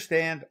 They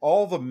understand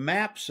all the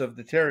maps of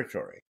the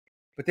territory,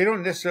 but they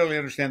don't necessarily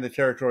understand the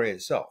territory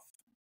itself.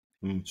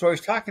 Mm. So I was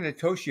talking to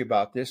Toshi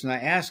about this, and I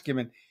asked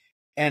him,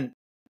 and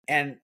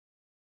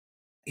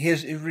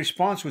his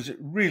response was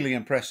really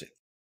impressive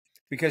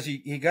because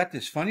he got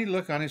this funny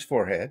look on his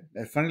forehead,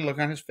 a funny look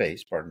on his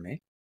face, pardon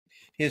me.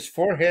 His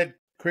forehead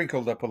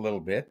crinkled up a little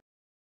bit.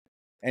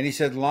 And he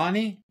said,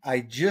 Lonnie,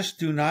 I just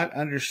do not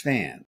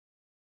understand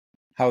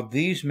how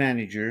these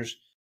managers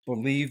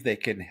believe they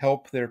can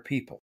help their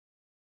people.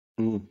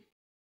 Mm.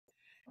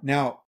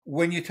 Now,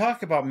 when you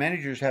talk about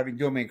managers having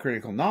domain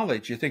critical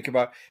knowledge, you think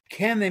about,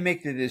 can they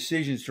make the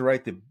decisions to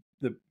write the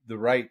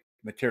right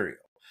material?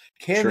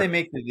 Can they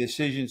make the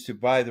decisions to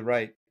buy the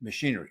right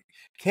machinery?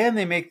 Can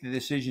they make the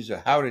decisions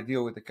of how to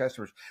deal with the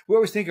customers? We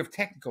always think of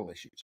technical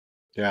issues.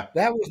 Yeah.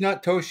 That was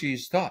not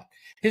Toshi's thought.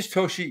 His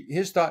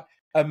thought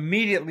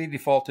immediately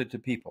defaulted to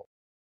people.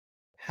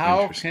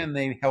 How can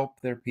they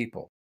help their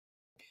people?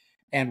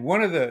 And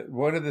one of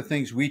the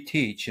things we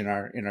teach in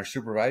our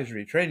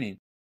supervisory training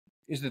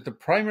is that the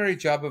primary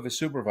job of a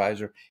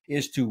supervisor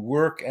is to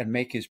work and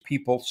make his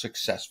people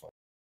successful.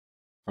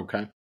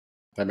 Okay.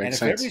 That And makes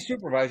if every sense.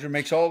 supervisor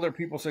makes all their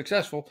people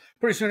successful,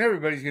 pretty soon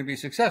everybody's going to be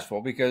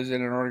successful, because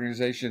in an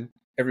organization,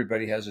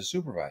 everybody has a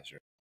supervisor.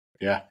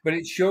 Yeah. But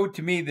it showed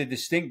to me the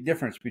distinct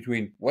difference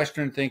between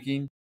Western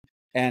thinking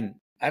and,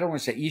 I don't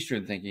want to say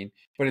Eastern thinking,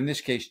 but in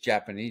this case,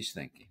 Japanese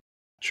thinking.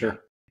 Sure.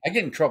 I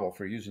get in trouble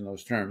for using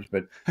those terms,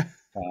 but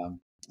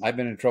I've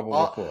been in trouble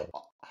I'll, before.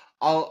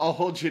 I'll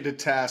hold you to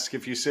task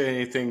if you say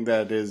anything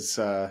that is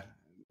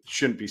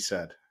shouldn't be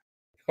said.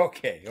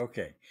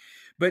 Okay.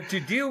 But to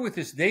deal with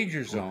this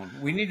danger zone,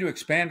 we need to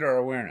expand our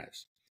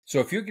awareness. So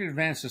if you can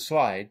advance the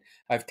slide,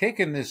 I've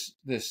taken this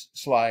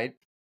slide.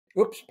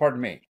 Oops,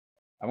 pardon me.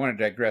 I want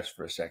to digress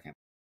for a second.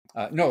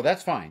 No,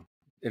 that's fine.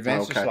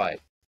 Advance the Okay. slide.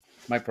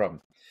 My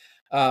problem.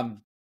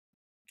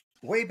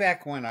 Way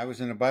back when I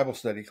was in a Bible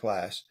study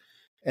class,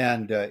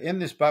 and in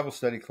this Bible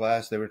study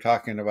class, they were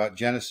talking about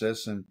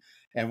Genesis and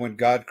when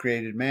God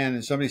created man,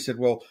 and somebody said,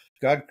 "Well,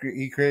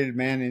 He created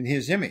man in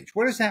His image."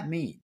 What does that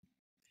mean?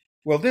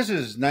 Well, this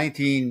is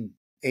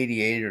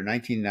 1988 or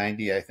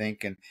 1990, I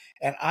think, and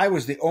I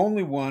was the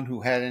only one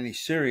who had any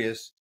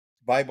serious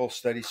Bible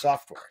study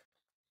software,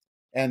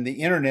 and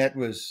the internet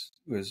was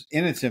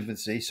in its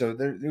infancy, so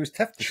it was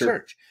tough to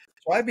search.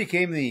 So I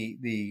became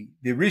the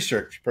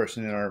research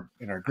person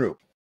in our group.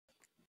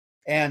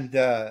 And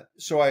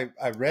so I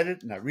read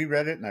it, and I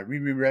reread it, and I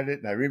reread it,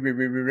 and I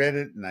reread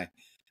it, and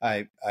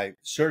I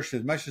searched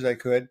as much as I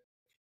could,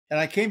 and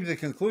I came to the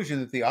conclusion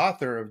that the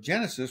author of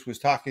Genesis was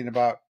talking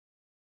about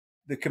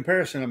the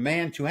comparison of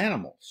man to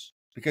animals,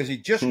 because he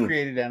just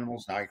created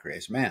animals, now he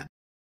creates man.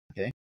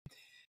 Okay,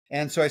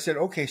 and so I said,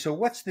 okay, so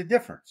what's the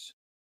difference?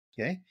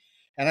 Okay,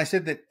 and I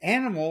said that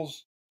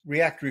animals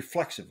react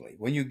reflexively.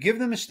 When you give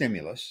them a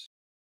stimulus,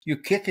 you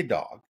kick a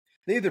dog,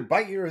 they either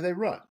bite you or they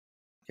run.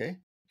 Okay.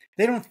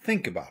 They don't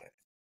think about it.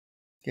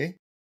 Okay.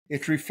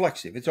 It's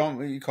reflexive. It's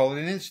on, you call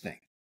it an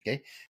instinct.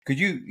 Okay. Could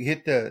you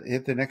hit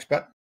the next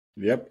button?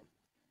 Yep.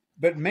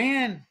 But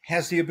man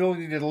has the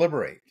ability to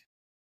deliberate.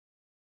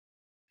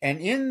 And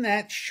in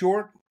that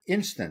short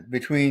instant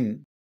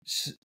between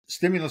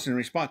stimulus and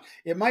response,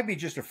 it might be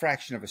just a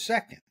fraction of a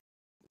second.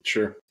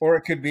 Sure. Or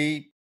it could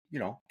be,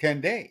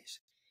 10 days.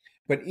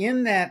 But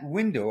in that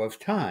window of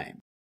time,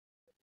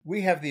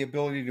 we have the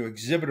ability to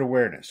exhibit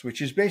awareness,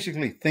 which is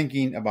basically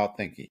thinking about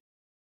thinking.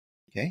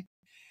 Okay.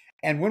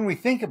 And when we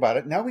think about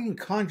it, now we can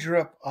conjure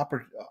up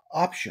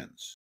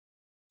options.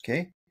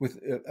 Okay. With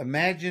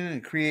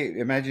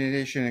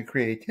imagination and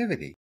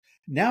creativity.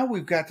 Now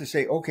we've got to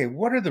say, okay,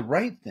 what are the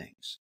right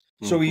things?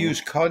 So we use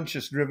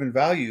conscious driven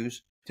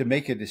values to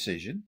make a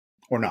decision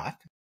or not.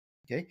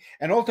 Okay.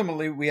 And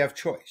ultimately we have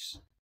choice.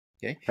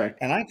 Okay.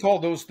 And I call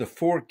those the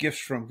 4 gifts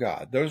from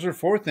God. Those are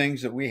 4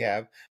 things that we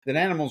have that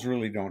animals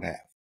really don't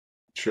have.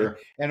 Sure.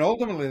 And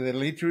ultimately they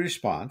lead to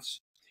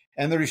response.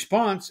 And the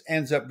response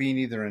ends up being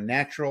either a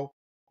natural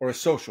or a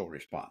social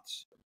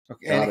response.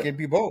 Okay. And it can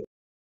be both.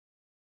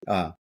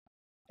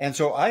 And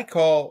so I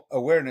call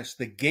awareness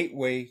the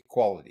gateway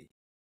quality.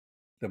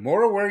 The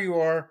more aware you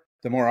are,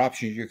 the more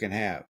options you can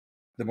have,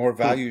 the more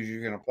values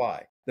you can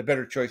apply, the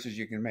better choices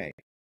you can make.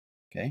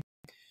 Okay.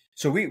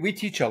 So we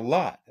teach a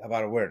lot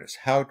about awareness,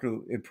 how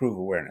to improve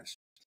awareness.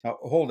 Now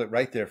hold it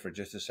right there for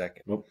just a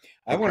second. Okay.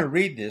 I want to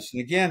read this.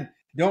 And again,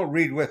 don't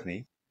read with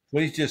me.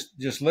 Please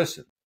just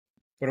listen.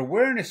 But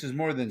awareness is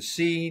more than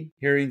seeing,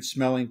 hearing,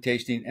 smelling,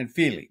 tasting, and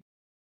feeling.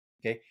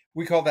 Okay.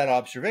 We call that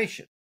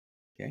observation.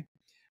 Okay.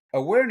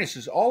 Awareness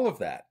is all of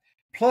that,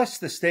 plus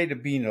the state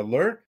of being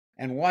alert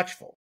and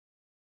watchful,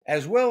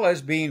 as well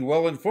as being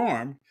well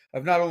informed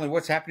of not only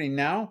what's happening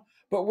now,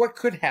 but what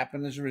could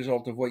happen as a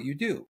result of what you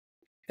do.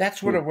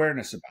 That's what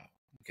awareness is about.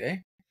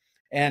 Okay.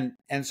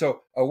 And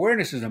so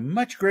awareness is a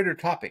much greater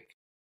topic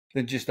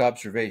than just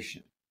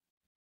observation.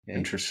 Okay?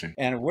 Interesting.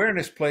 And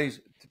awareness plays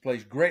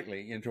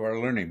greatly into our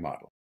learning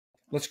model.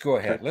 Let's go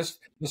ahead. Let's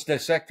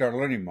dissect our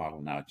learning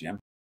model now, Jim.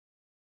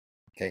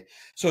 Okay.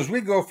 So as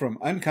we go from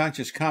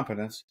unconscious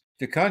competence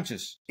to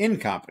conscious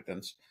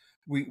incompetence,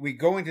 we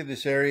go into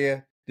this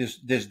area,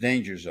 this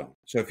danger zone.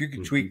 So if you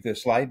could tweak the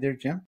slide there,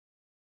 Jim.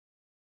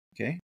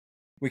 Okay.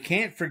 We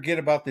can't forget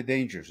about the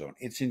danger zone.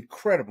 It's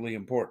incredibly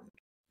important.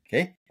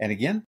 Okay. And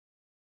again.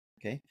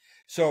 Okay.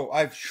 So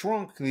I've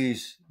shrunk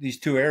these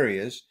 2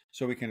 areas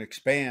so we can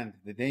expand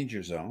the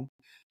danger zone.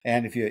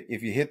 And if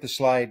you hit the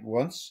slide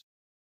once,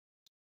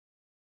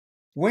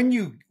 when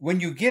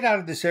you get out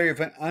of this area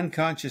of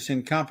unconscious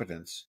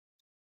incompetence,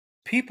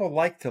 people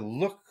like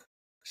to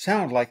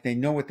sound like they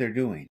know what they're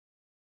doing.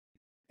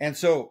 And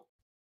so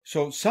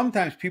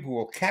sometimes people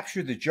will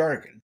capture the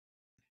jargon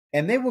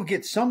and they will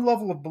get some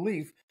level of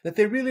belief that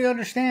they really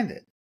understand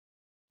it.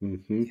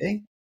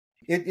 Okay.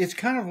 It's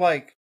kind of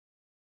like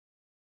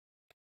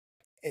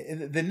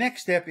the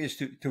next step is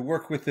to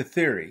work with the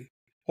theory.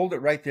 Hold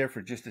it right there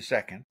for just a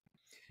second.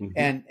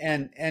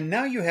 And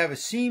now you have a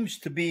seems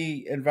to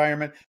be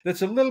environment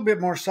that's a little bit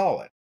more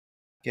solid.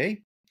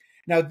 Okay.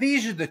 Now,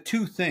 these are the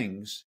 2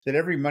 things that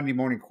every Monday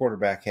morning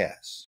quarterback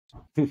has.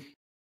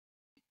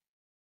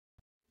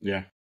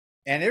 Yeah.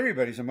 And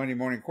everybody's a Monday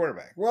morning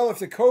quarterback. Well, if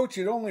the coach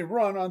had only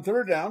run on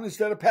third down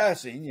instead of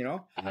passing,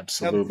 Now the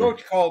Absolutely.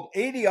 coach called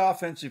 80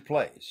 offensive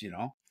plays,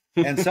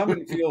 and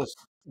somebody feels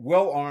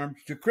well armed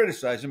to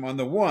criticize him on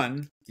the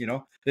one,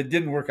 that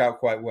didn't work out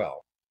quite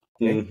well.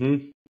 Okay.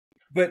 Mm-hmm.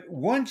 But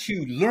once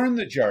you learn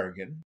the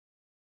jargon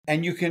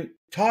and you can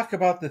talk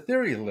about the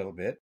theory a little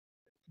bit,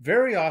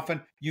 very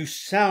often you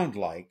sound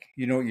like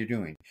you know what you're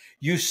doing.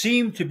 You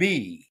seem to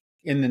be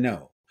in the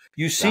know.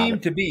 You seem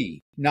to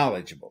be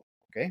knowledgeable.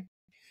 Okay.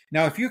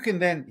 Now, if you can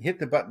then hit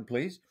the button,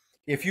 please,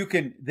 if you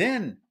can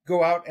then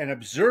go out and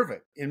observe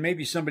it in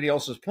maybe somebody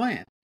else's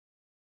plan,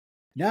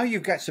 now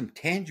you've got some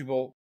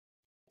tangible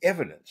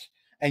evidence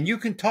and you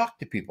can talk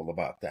to people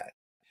about that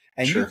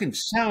and you can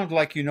sound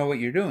like you know what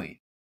you're doing.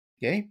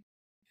 Okay.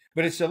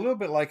 But it's a little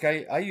bit like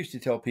I used to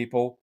tell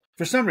people,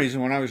 for some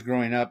reason, when I was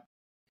growing up,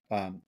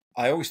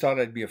 I always thought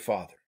I'd be a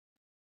father.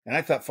 And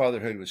I thought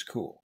fatherhood was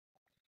cool.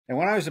 And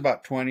when I was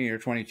about 20 or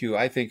 22,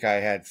 I think I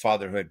had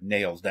fatherhood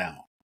nailed down.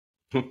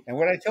 And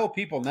what I tell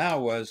people now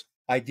was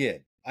I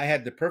did. I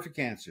had the perfect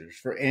answers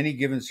for any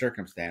given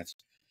circumstance,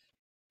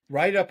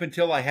 right up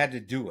until I had to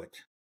do it.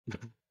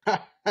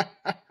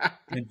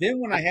 And then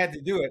when I had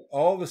to do it,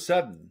 all of a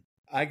sudden,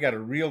 I got a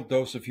real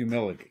dose of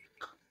humility.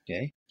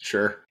 Okay.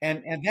 Sure.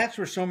 And that's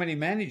where so many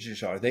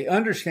managers are. They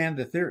understand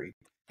the theory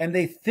and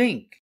they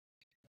think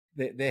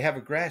that they have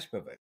a grasp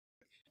of it.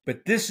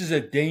 But this is a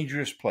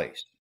dangerous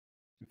place.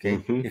 Okay.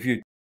 Mm-hmm. If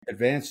you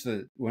advance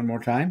one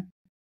more time.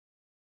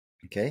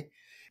 Okay.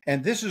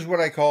 And this is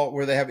what I call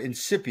where they have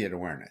incipient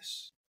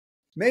awareness.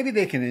 Maybe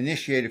they can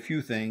initiate a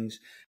few things,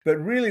 but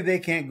really they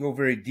can't go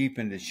very deep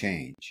into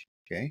change.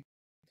 Okay.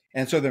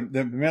 And so the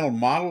mental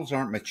models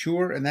aren't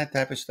mature and that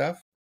type of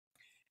stuff.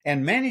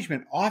 And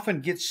management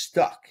often gets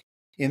stuck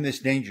in this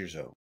danger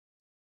zone.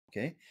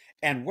 Okay.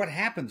 And what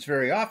happens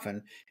very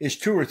often is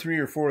 2 or 3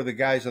 or 4 of the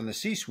guys on the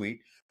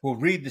C-suite will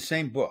read the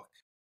same book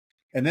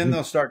and then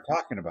they'll start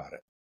talking about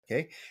it.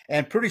 Okay.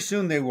 And pretty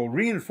soon they will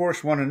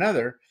reinforce one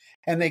another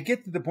and they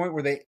get to the point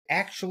where they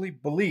actually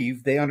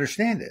believe they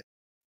understand it.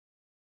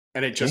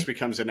 And it just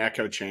becomes an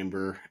echo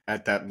chamber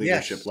at that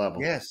leadership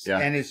level. Yes. Yeah.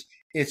 And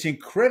it's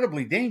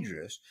incredibly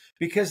dangerous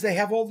because they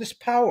have all this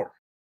power.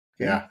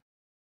 Okay? Yeah.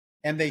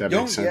 And they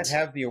don't yet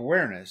have the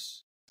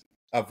awareness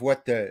of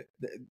what the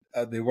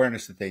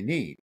awareness that they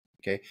need.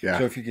 Okay. Yeah.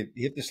 So if you could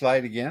hit the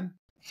slide again.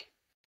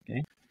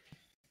 Okay.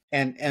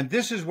 And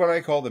this is what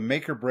I call the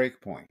make or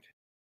break point.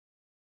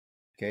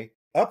 Okay.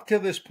 Up to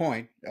this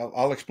point,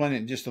 I'll explain it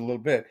in just a little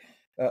bit.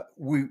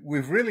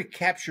 We've really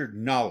captured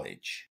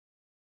knowledge.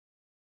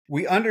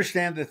 We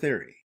understand the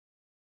theory,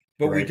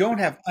 but we don't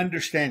have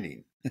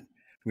understanding.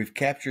 We've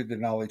captured the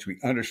knowledge. We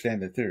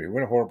understand the theory.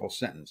 What a horrible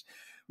sentence.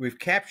 We've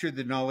captured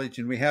the knowledge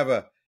and we have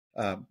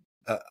a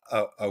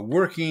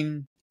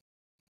working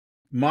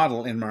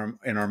model in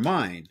our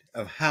mind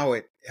of how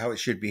it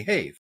should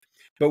behave,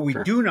 but we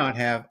do not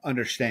have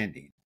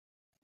understanding.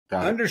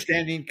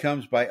 Understanding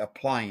comes by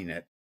applying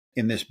it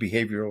in this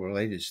behavioral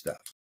related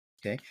stuff.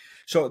 Okay.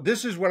 So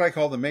this is what I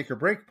call the make or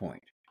break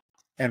point.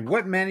 And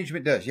what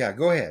management does. Yeah,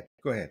 go ahead.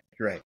 You're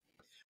right.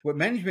 What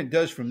management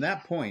does from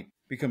that point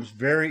becomes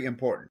very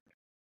important.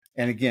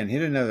 And again,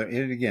 hit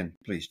it again,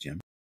 please, Jim.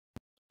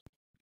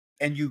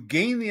 And you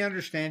gain the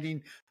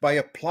understanding by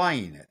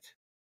applying it.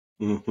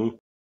 Mm-hmm.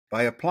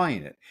 By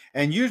applying it.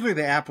 And usually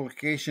the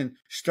application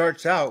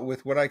starts out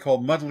with what I call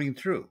muddling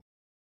through.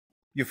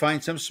 You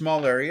find some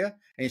small area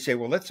and you say,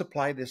 well, let's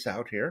apply this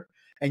out here.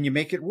 And you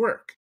make it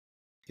work.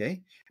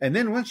 Okay. And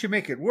then once you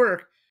make it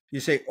work, you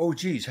say, oh,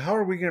 geez, how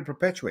are we going to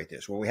perpetuate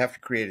this? Well, we have to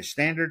create a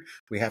standard.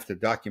 We have to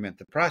document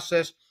the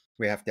process.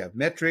 We have to have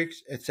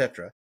metrics,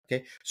 etc.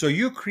 Okay. So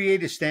you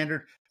create a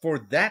standard for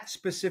that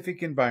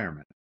specific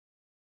environment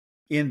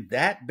in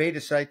that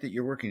beta site that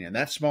you're working in,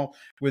 that small,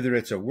 whether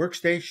it's a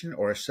workstation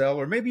or a cell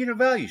or maybe in a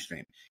value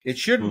stream. It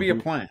shouldn't be a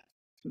plant.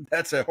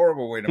 That's a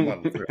horrible way to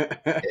muddle through.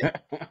 Okay?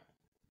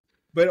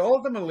 But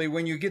ultimately,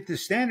 when you get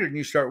this standard and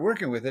you start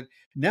working with it,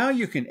 now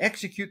you can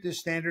execute this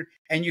standard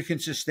and you can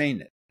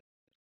sustain it.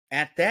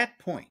 At that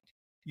point,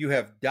 you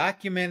have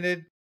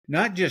documented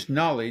not just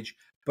knowledge,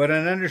 but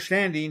an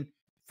understanding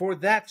for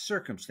that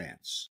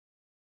circumstance.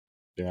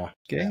 Yeah.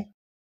 Okay. Yeah.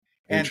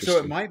 And so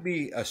it might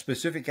be a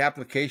specific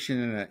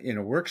application in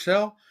a work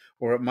cell,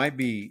 or it might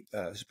be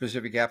a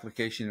specific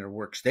application in a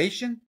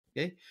workstation.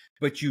 Okay.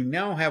 But you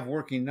now have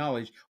working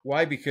knowledge.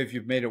 Why? Because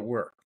you've made it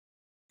work.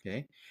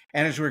 Okay.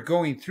 And as we're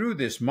going through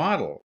this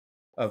model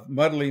of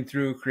muddling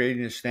through,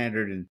 creating a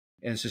standard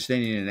and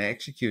sustaining and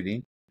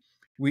executing,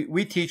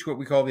 we teach what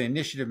we call the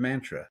initiative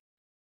mantra.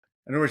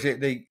 In other words,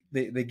 they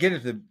get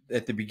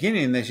at the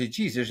beginning and they say,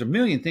 geez, there's a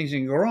million things that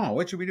can go wrong.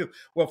 What should we do?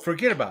 Well,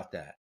 forget about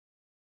that.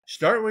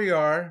 Start where you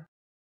are,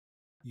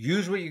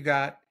 use what you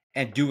got,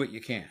 and do what you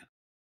can.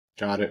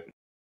 Got it.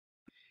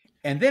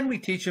 And then we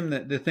teach them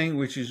the thing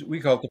which is we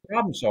call it the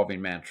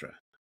problem-solving mantra.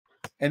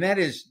 And that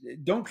is,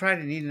 don't try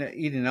to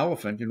eat an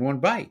elephant in one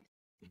bite.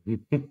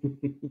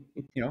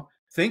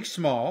 Think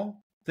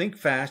small, think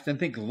fast, and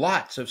think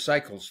lots of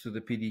cycles through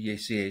the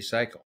PDCA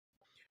cycle.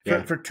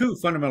 For 2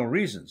 fundamental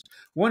reasons.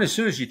 One, as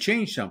soon as you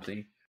change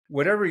something,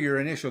 whatever your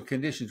initial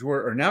conditions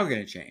were are now going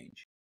to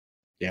change.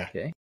 Yeah.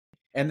 Okay.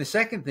 And the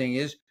second thing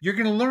is you're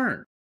going to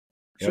learn.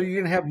 So Yep.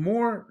 you're going to have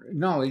more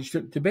knowledge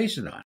to base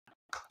it on.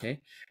 Okay.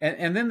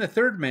 And then the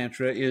third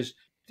mantra is,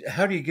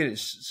 how do you get it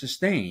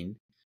sustained?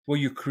 Well,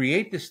 you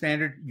create the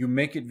standard, you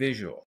make it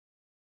visual.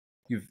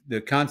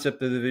 The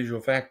concept of the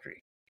visual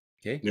factory.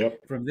 Okay.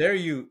 Yep. From there,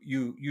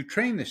 you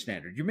train the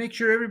standard. You make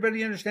sure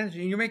everybody understands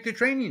it, and you make the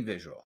training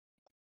visual.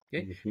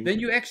 Okay. Mm-hmm. Then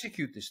you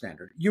execute the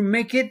standard. You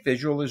make it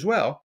visual as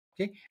well.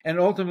 Okay. And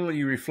ultimately,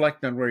 you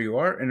reflect on where you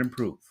are and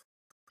improve.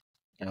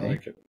 Okay? I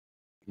like it.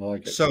 I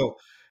like it. So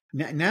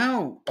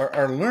now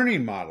our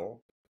learning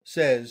model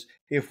says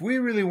if we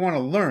really want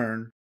to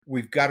learn,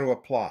 we've got to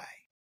apply.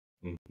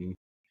 Mm-hmm.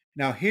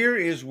 Now, here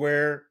is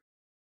where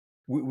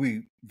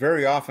we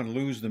very often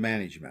lose the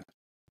management.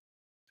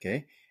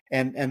 Okay.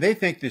 And they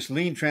think this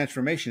lean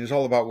transformation is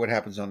all about what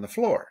happens on the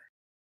floor.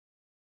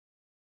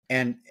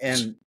 And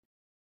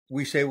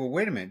we say, well,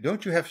 wait a minute,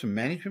 don't you have some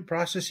management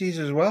processes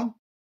as well?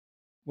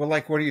 Well,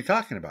 like, what are you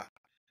talking about?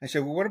 I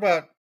said, well, what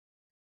about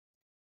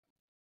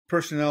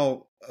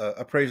personnel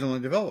appraisal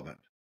and development?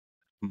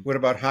 What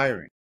about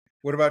hiring?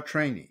 What about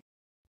training?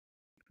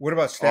 What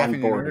about staffing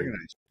and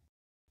organizing?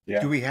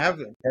 Yeah. Do we have,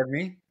 pardon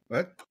me?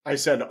 What? I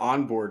said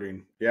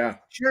onboarding. Yeah.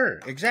 Sure,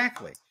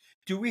 exactly.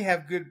 Do we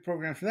have good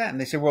programs for that? And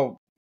they say, well,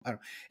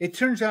 it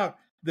turns out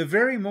the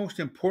very most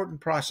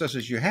important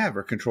processes you have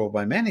are controlled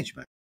by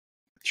management.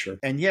 Sure.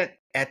 And yet,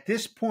 at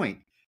this point,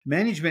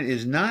 management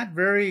is not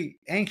very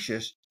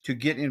anxious to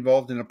get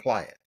involved and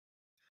apply it.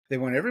 They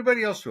want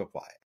everybody else to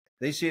apply it.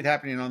 They see it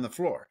happening on the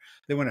floor.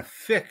 They want to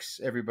fix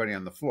everybody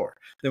on the floor.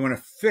 They want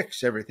to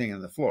fix everything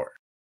on the floor.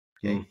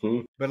 Okay?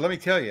 Mm-hmm. But let me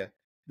tell you,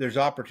 there's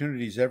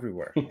opportunities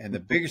everywhere, and the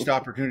biggest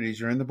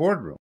opportunities are in the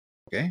boardroom.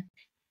 Okay.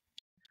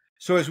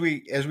 So as we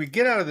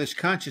get out of this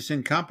conscious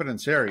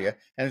incompetence area,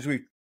 and as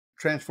we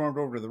transformed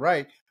over to the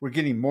right, we're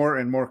getting more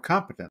and more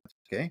competent.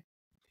 Okay.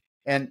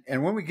 And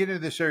when we get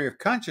into this area of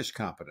conscious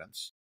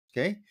competence,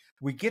 okay,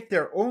 we get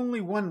there only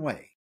one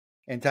way.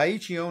 And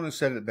Taiichi Ono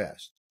said it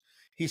best.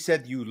 He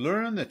said, you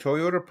learn the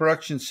Toyota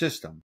production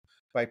system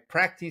by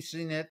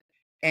practicing it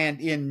and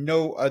in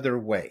no other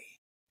way.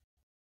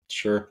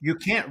 Sure. You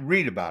can't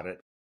read about it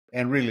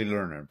and really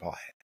learn and apply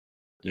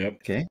it. Yep.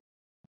 Okay.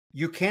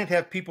 You can't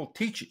have people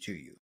teach it to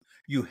you.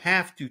 You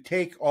have to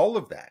take all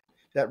of that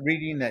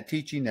reading, that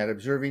teaching, that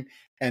observing,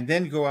 and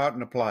then go out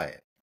and apply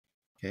it.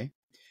 Okay.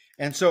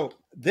 And so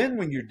then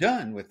when you're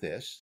done with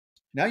this,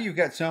 now you've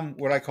got some,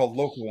 what I call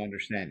local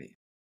understanding.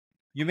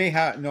 You may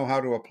know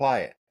how to apply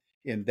it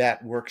in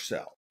that work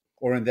cell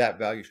or in that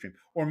value stream,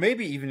 or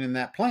maybe even in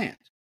that plant.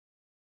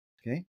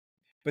 Okay.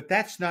 But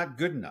that's not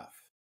good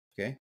enough.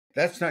 Okay.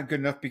 That's not good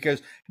enough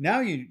because now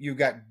you've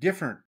got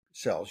different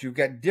cells, you've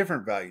got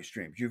different value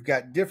streams, you've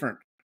got different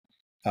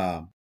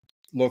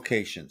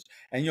locations,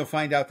 and you'll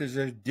find out there's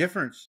a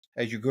difference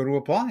as you go to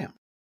apply them.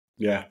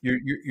 Yeah.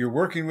 You're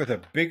working with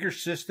a bigger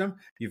system.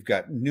 You've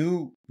got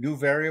new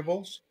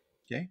variables.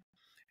 Okay.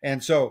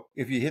 And so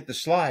if you hit the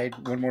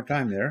slide one more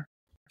time there,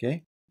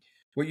 okay,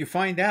 what you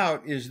find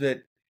out is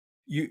that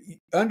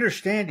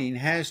understanding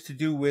has to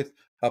do with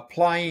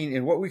applying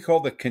in what we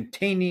call the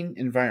containing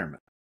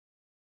environment.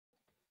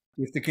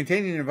 If the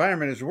containing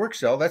environment is a work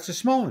cell, that's a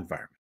small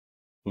environment.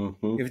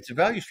 Mm-hmm. If it's a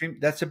value stream,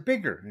 that's a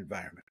bigger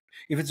environment.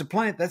 If it's a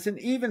plant, that's an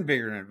even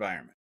bigger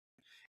environment.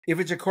 If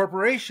it's a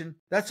corporation,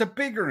 that's a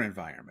bigger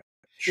environment.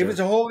 Sure. If it's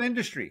a whole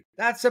industry,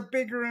 that's a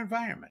bigger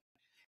environment.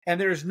 And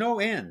there's no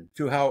end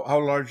to how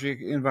large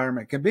the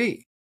environment can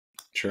be.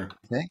 Sure.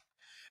 Okay.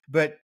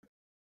 But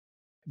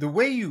the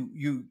way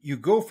you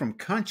go from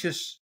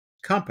conscious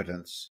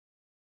competence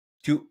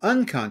to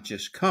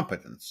unconscious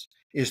competence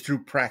is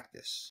through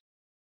practice.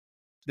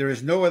 There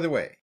is no other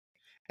way.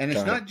 And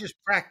it's not just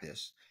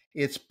practice,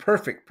 it's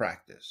perfect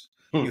practice.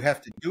 You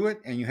have to do it,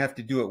 and you have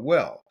to do it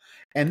well.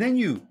 And then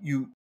you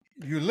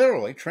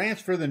literally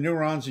transfer the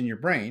neurons in your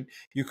brain.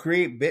 You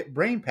create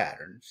brain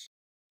patterns.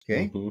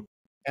 Okay. Mm-hmm.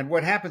 And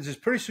what happens is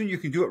pretty soon you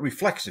can do it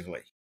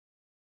reflexively.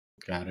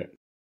 Got it.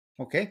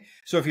 Okay.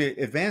 So if you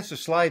advance the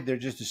slide there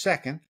just a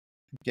second,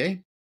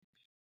 okay.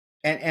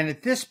 And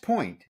at this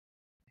point,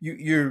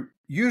 you're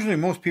usually,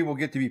 most people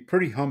get to be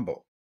pretty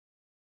humble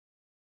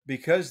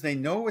because they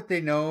know what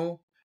they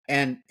know,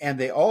 and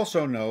they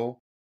also know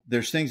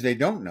there's things they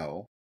don't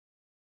know.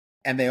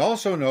 And they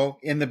also know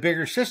in the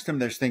bigger system,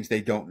 there's things they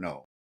don't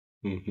know.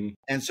 Mm-hmm.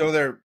 And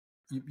so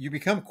you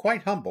become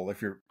quite humble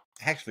if you're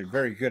actually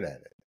very good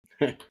at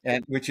it,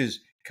 and which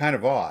is kind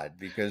of odd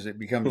because it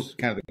becomes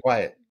kind of the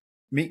quiet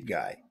meat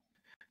guy.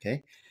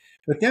 Okay.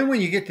 But then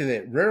when you get to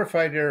the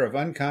rarefied air of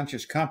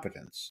unconscious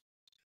competence,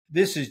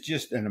 this is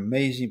just an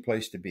amazing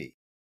place to be.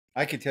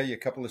 I could tell you a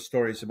couple of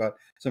stories about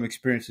some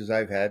experiences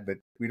I've had, but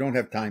we don't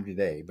have time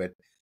today. But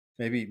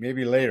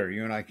maybe later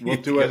you and I can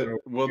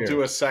we'll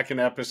do a second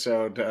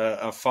episode,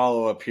 a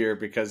follow up here,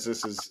 because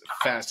this is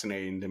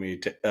fascinating to me,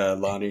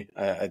 Lonnie.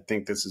 I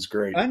think this is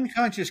great.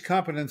 Unconscious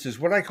competence is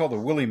what I call the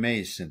Willie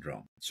Mays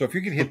syndrome. So if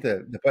you could hit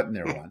the button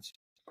there once,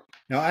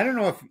 Now, I don't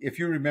know if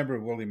you remember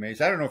Willie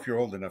Mays. I don't know if you're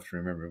old enough to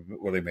remember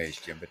Willie Mays,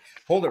 Jim, but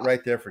hold it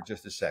right there for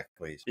just a sec,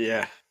 please.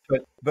 Yeah.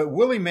 But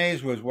Willie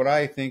Mays was what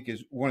I think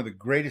is one of the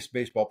greatest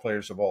baseball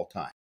players of all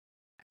time.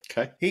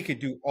 Okay. He could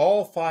do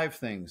all 5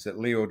 things that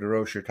Leo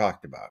DeRocher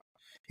talked about.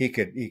 He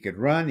could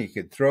run, he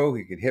could throw,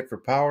 he could hit for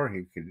power,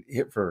 he could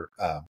hit for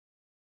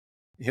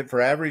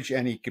average,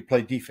 and he could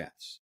play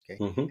defense.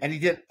 Okay, and he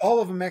did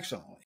all of them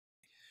excellently.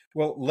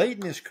 Well, late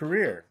in his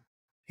career,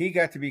 he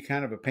got to be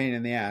kind of a pain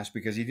in the ass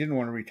because he didn't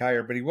want to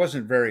retire, but he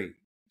wasn't very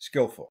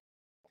skillful.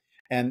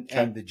 And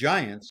the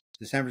Giants,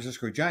 the San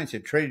Francisco Giants,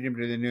 had traded him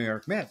to the New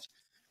York Mets,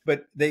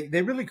 but they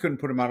really couldn't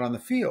put him out on the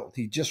field.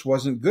 He just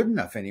wasn't good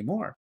enough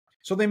anymore.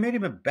 So they made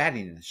him a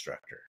batting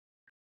instructor.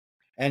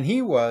 And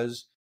he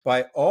was,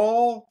 by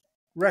all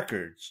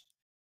records,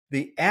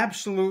 the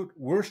absolute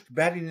worst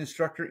batting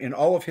instructor in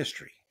all of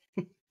history.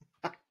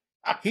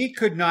 He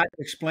could not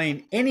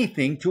explain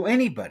anything to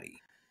anybody.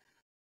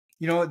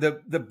 You know,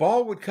 the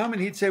ball would come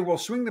and he'd say, well,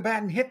 swing the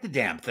bat and hit the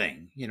damn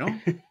thing, you know?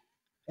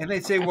 And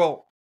they'd say,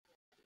 well,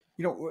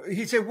 you know,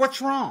 he'd say,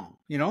 what's wrong?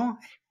 You know?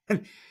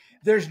 And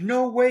there's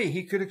no way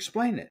he could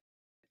explain it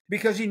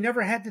because he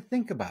never had to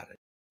think about it.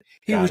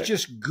 He was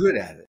just good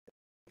at it,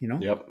 you know?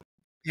 Yep.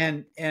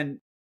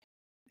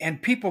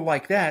 And people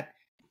like that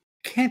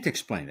can't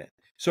explain it.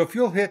 So if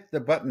you'll hit the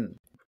button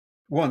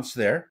once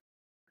there,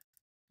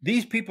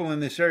 these people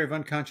in this area of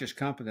unconscious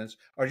competence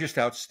are just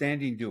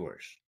outstanding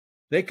doers.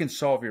 They can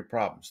solve your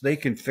problems. They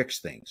can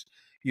fix things.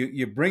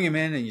 You bring them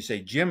in and you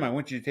say, Jim, I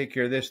want you to take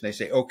care of this. And they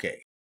say,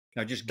 okay,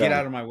 now just get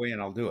out of my way and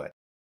I'll do it.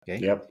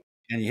 Okay. Yep.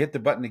 And you hit the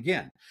button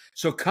again.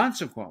 So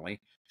consequently,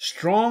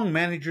 strong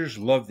managers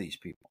love these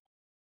people.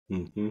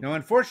 Now,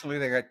 unfortunately,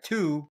 they got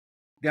 2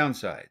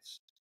 downsides.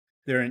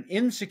 They're an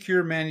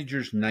insecure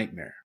manager's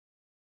nightmare.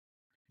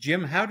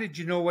 Jim, how did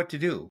you know what to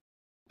do?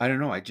 I don't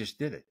know. I just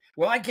did it.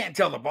 Well, I can't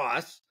tell the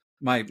boss.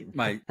 My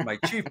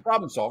chief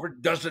problem solver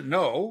doesn't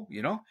know,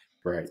 you know?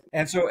 Right.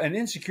 And so an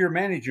insecure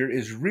manager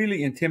is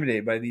really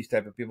intimidated by these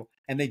type of people,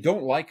 and they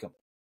don't like them.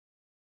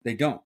 They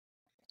don't.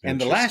 And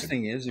the last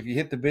thing is, if you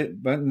hit the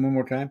button one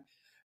more time,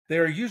 they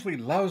are usually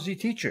lousy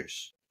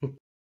teachers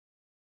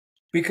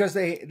because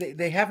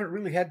they haven't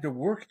really had to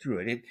work through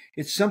it.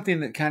 It's something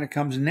that kind of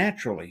comes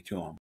naturally to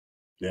them.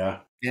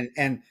 Yeah.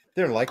 And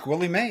they're like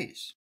Willie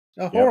Mays,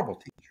 a horrible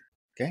teacher.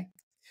 Okay.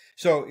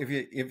 So if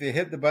you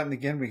hit the button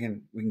again, we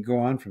can go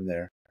on from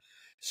there.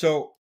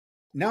 So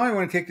now I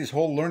want to take this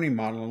whole learning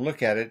model and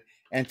look at it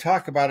and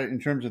talk about it in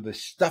terms of the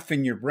stuff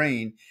in your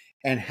brain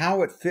and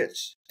how it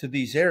fits to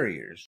these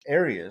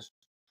areas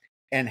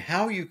and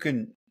how you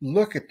can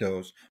look at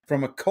those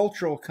from a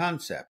cultural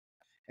concept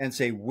and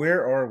say,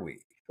 where are we?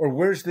 Or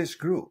where's this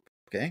group?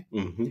 Okay.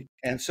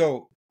 And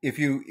so if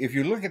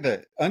you look at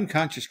the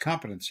unconscious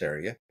competence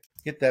area,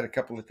 hit that a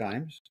couple of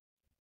times.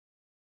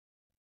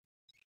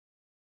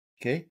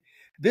 Okay.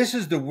 This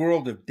is the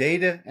world of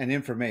data and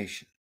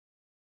information.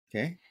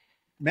 Okay.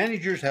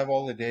 Managers have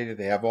all the data.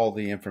 They have all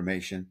the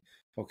information.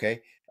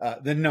 Okay.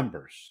 The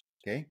numbers.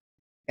 Okay.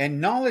 And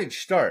knowledge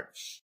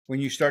starts when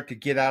you start to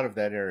get out of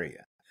that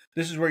area.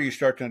 This is where you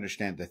start to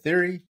understand the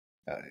theory.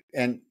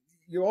 And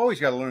you always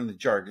got to learn the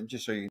jargon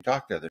just so you can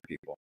talk to other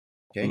people.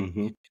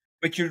 Okay.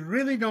 But you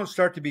really don't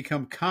start to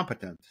become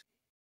competent.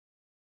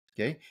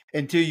 Okay.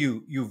 Until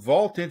you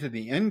vault into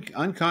the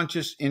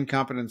unconscious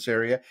incompetence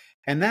area.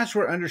 And that's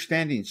where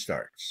understanding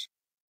starts.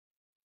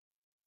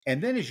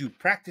 And then as you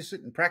practice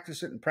it and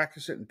practice it and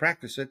practice it and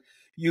practice it,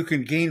 you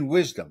can gain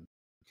wisdom.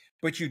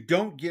 But you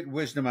don't get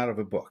wisdom out of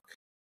a book.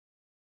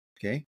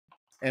 Okay.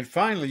 And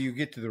finally, you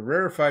get to the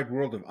rarefied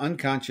world of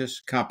unconscious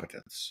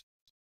competence.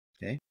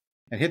 Okay.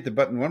 And hit the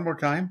button one more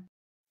time.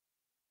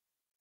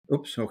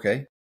 Oops.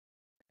 Okay.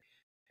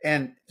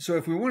 And so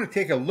if we want to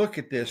take a look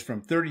at this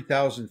from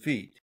 30,000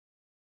 feet,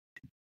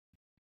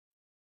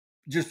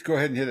 just go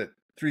ahead and hit it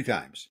 3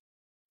 times.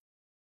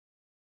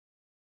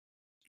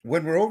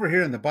 When we're over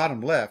here in the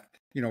bottom left,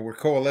 we're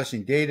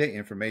coalescing data,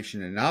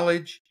 information, and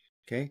knowledge.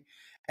 Okay.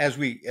 As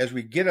we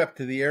get up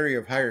to the area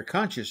of higher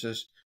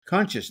consciousness,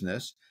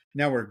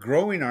 now we're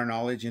growing our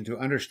knowledge into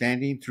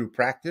understanding through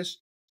practice.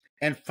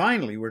 And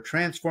finally, we're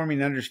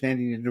transforming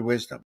understanding into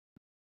wisdom.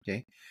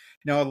 Okay.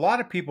 Now, a lot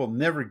of people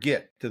never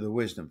get to the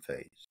wisdom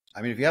phase.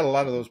 I mean, if you had a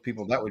lot of those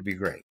people, that would be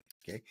great.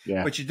 Okay.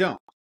 Yeah. But you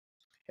don't.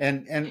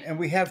 And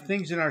we have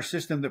things in our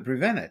system that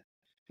prevent it.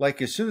 Like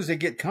as soon as they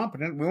get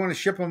competent, we want to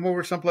ship them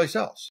over someplace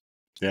else.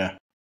 Yeah.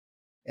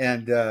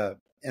 And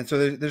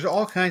so there's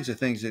all kinds of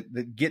things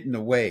that get in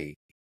the way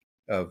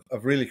of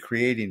really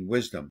creating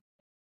wisdom.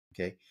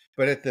 Okay.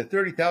 But at the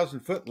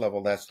 30,000 foot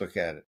level, let's look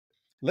at it.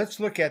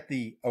 Let's look at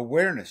the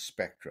awareness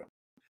spectrum.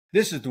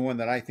 This is the one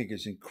that I think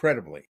is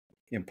incredibly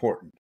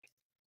important.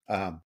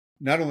 Not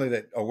only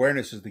that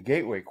awareness is the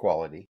gateway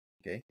quality,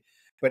 okay,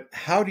 but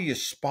how do you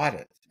spot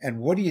it and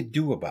what do you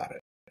do about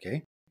it?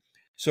 Okay.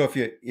 So if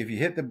you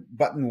hit the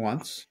button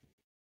once,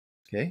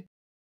 okay,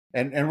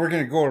 and we're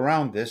going to go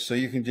around this so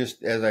you can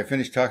just, as I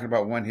finish talking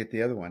about one, hit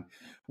the other one.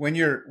 When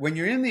you're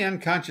in the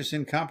unconscious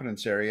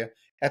incompetence area,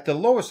 at the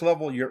lowest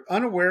level, you're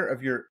unaware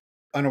of your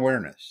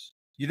unawareness.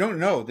 You don't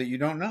know that you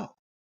don't know.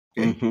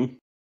 Okay. Mm-hmm.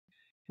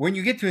 When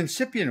you get to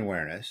incipient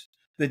awareness,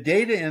 the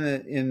data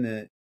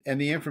and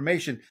the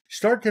information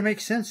start to make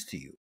sense to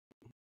you.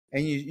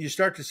 And you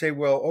start to say,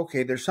 well,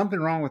 okay, there's something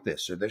wrong with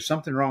this, or there's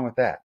something wrong with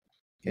that.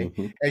 Okay.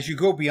 Mm-hmm. As you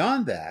go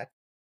beyond that,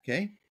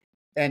 okay,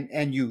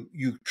 and you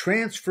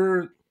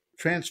transform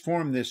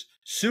this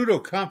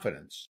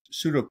pseudo-competence,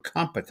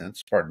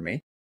 pardon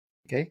me,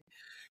 okay,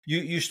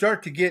 you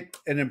start to get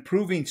an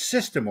improving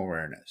system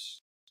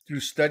awareness through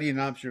study and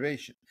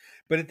observation.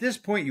 But at this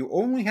point, you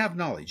only have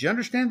knowledge. You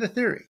understand the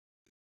theory,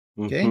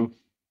 okay? Mm-hmm.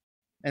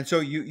 And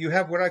so you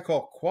have what I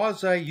call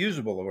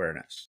quasi-usable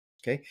awareness,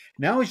 okay?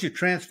 Now as you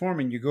transform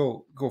and you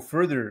go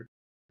further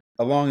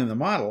along in the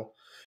model,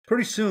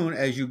 pretty soon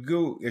as you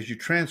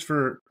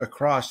transfer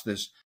across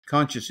this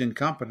conscious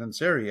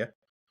incompetence area,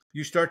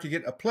 you start to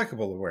get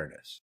applicable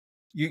awareness.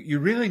 You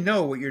really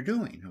know what you're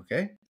doing,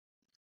 okay?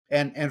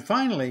 And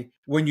finally,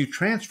 when you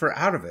transfer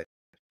out of it,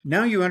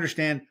 now you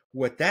understand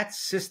what that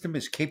system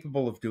is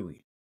capable of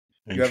doing.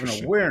 You have an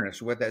Interesting.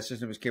 awareness of what that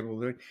system is capable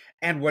of doing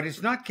and what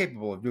it's not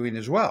capable of doing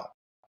as well.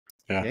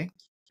 Yeah. Okay.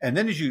 And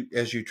then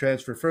as you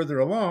transfer further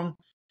along,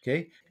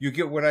 okay, you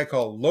get what I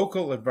call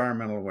local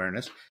environmental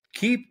awareness.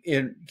 Keep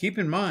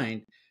in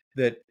mind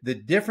that the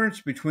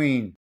difference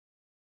between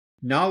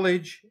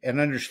knowledge and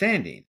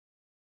understanding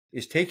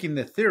is taking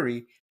the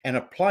theory and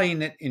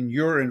applying it in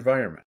your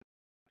environment.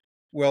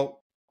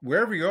 Well,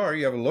 wherever you are,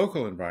 you have a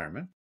local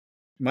environment,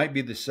 might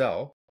be the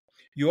cell.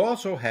 You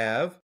also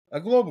have a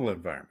global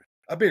environment,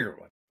 a bigger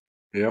one,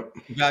 Yep.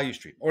 value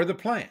stream, or the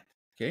plant.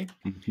 Okay.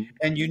 Mm-hmm.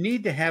 And you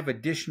need to have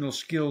additional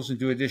skills and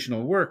do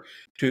additional work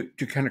to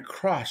kind of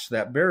cross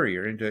that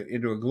barrier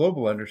into a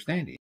global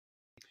understanding.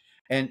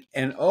 And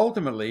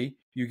ultimately,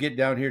 you get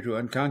down here to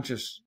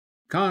unconscious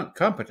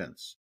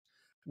competence,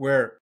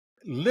 where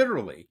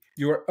literally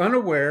you are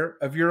unaware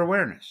of your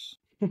awareness.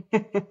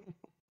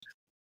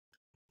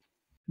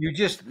 You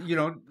just,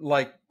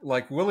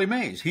 like Willie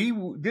Mays, he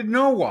didn't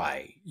know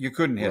why you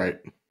couldn't hit Right.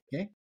 it.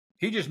 Okay,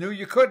 he just knew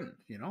you couldn't.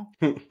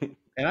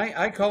 And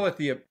I call it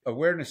the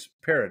awareness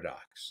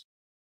paradox,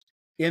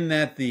 in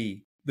that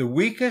the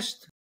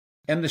weakest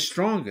and the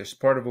strongest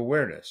part of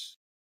awareness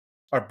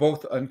are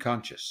both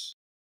unconscious.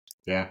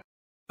 Yeah.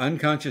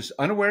 Unconscious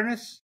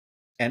unawareness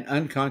and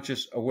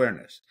unconscious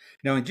awareness.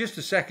 Now, in just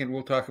a second,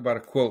 we'll talk about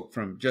a quote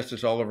from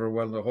Justice Oliver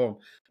Wendell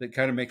Holmes that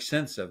kind of makes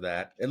sense of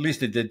that. At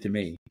least it did to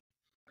me.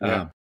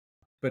 Yeah.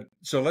 But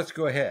so let's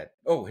go ahead.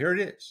 Oh, here it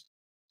is.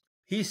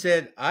 He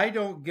said, I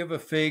don't give a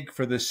fig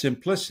for the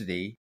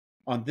simplicity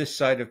on this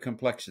side of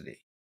complexity,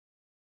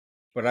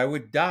 but I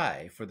would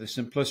die for the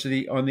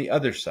simplicity on the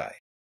other side.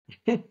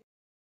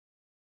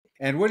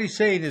 And what he's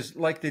saying is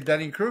like the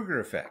Dunning-Kruger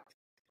effect.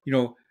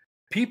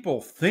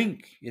 People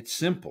think it's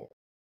simple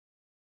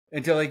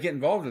until they get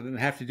involved with it and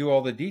have to do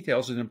all the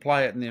details and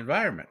apply it in the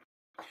environment.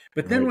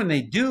 But then Right. when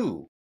they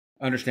do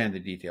understand the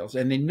details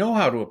and they know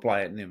how to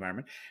apply it in the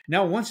environment,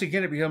 now once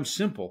again it becomes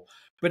simple,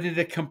 but at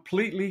a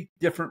completely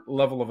different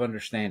level of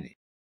understanding.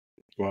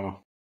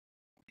 Wow.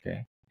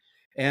 Okay.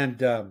 And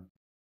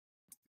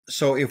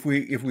so if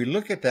we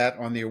look at that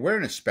on the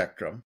awareness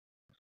spectrum,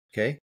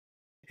 okay,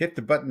 hit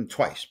the button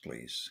twice,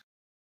 please.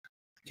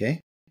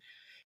 Okay.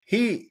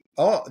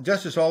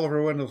 Justice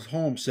Oliver Wendell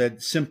Holmes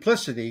said,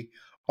 simplicity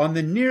on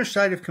the near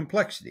side of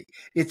complexity.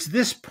 It's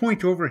this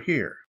point over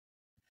here,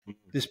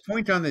 this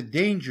point on the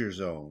danger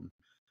zone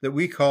that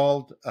we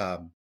called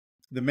the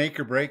make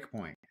or break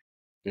point.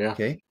 Yeah.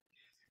 Okay.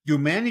 Do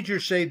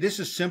managers say this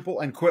is simple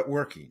and quit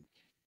working?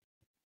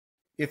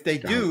 If they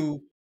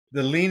do,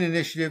 the lean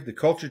initiative, the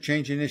culture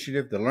change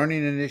initiative, the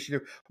learning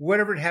initiative,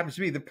 whatever it happens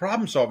to be, the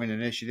problem solving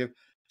initiative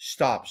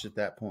stops at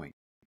that point.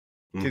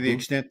 To the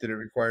extent that it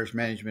requires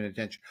management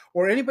attention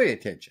or anybody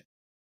attention.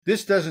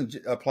 This doesn't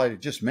apply to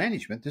just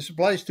management. This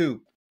applies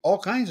to all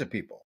kinds of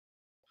people.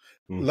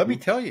 Let me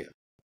tell you,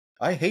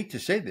 I hate to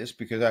say this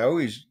because I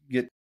always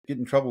get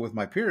in trouble with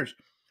my peers,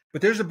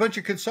 but there's a bunch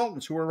of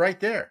consultants who are right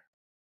there.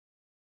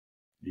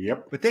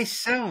 Yep. But they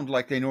sound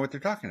like they know what they're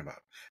talking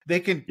about.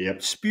 They can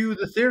Yep. spew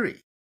the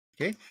theory.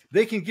 Okay.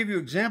 They can give you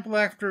example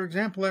after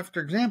example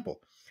after example.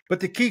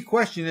 But the key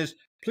question is,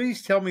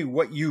 please tell me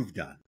what you've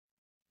done.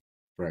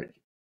 Right.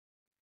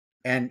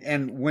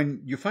 And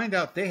when you find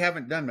out they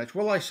haven't done much,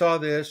 well, I saw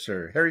this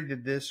or Harry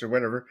did this or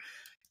whatever,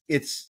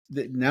 it's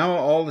now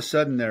all of a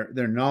sudden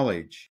their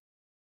knowledge,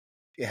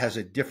 it has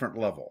a different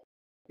level.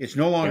 It's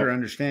no longer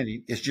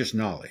understanding, it's just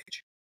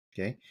knowledge.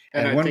 Okay.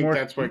 And I think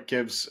that's what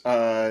gives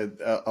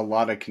a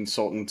lot of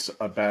consultants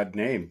a bad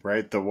name,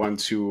 right? The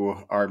ones who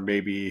are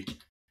maybe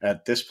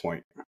at this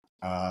point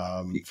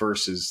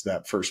versus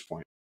that first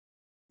point.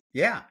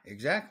 Yeah,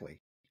 exactly.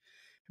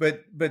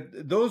 But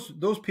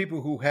those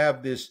people who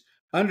have this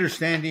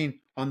understanding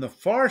on the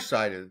far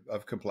side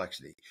of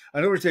complexity, in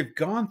other words, they've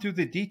gone through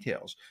the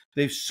details,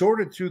 they've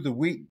sorted through the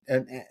wheat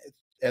and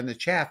the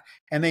chaff,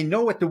 and they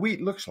know what the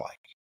wheat looks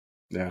like.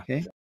 Yeah.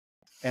 Okay.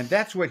 And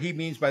that's what he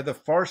means by the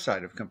far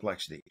side of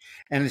complexity.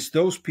 And it's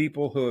those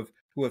people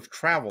who have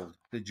traveled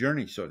the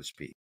journey, so to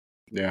speak.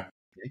 Yeah.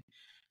 Okay?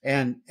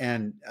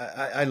 And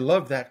I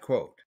love that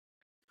quote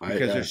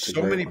because there's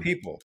so many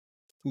people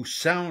who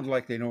sound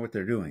like they know what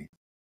they're doing.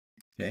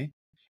 Okay.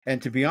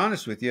 And to be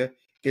honest with you,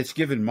 it's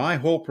given my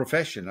whole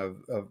profession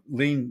of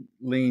lean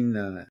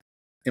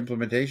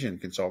implementation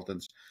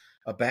consultants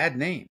a bad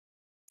name,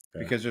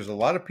 because there's a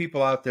lot of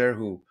people out there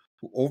who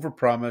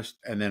overpromised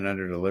and then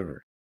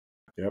underdelivered.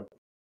 Yep.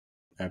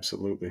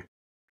 Absolutely.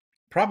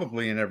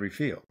 Probably in every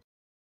field.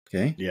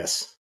 Okay.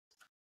 Yes.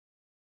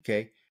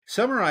 Okay.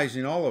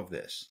 Summarizing all of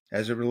this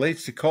as it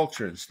relates to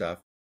culture and stuff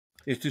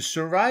is to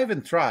survive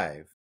and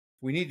thrive.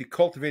 We need to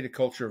cultivate a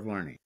culture of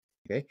learning.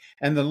 Okay.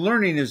 And the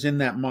learning is in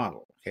that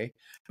model. Okay.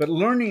 But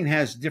learning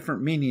has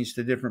different meanings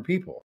to different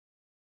people.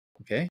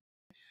 Okay.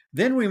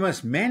 Then we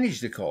must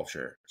manage the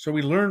culture so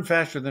we learn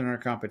faster than our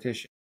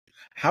competition.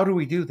 How do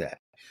we do that?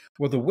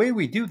 Well, the way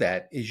we do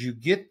that is you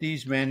get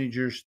these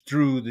managers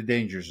through the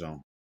danger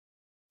zone.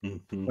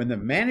 Mm-hmm. When the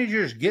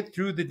managers get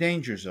through the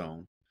danger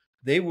zone,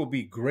 they will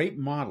be great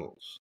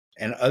models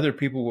and other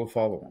people will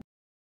follow them.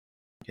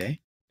 Okay.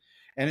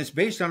 And it's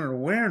based on an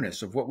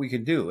awareness of what we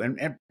can do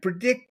and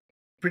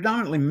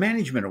predominantly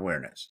management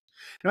awareness.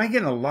 Now, I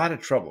get in a lot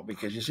of trouble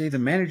because you say the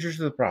managers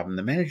are the problem,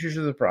 the managers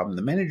are the problem,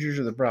 the managers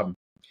are the problem.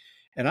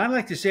 And I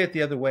like to say it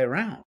the other way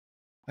around.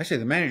 I say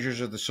the managers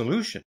are the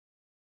solution.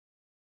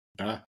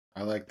 I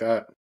like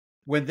that.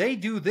 When they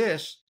do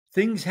this,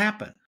 things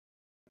happen.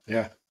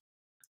 Yeah.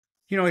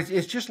 You know,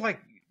 it's just like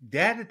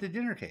dad at the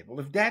dinner table.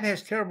 If dad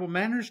has terrible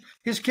manners,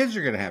 his kids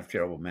are going to have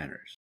terrible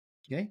manners.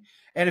 Okay.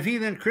 And if he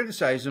then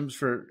criticizes them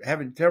for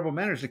having terrible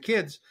manners, the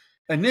kids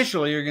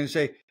initially are going to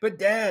say, but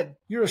dad,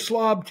 you're a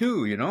slob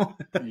too, you know?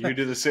 You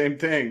do the same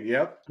thing.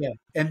 Yep. Yeah.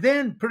 And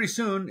then pretty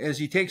soon, as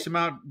he takes them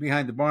out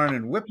behind the barn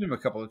and whips them a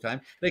couple of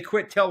times, they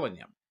quit telling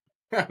him.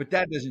 But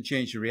that doesn't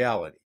change the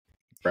reality.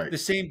 Right. The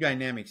same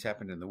dynamics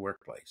happened in the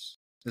workplace.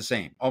 The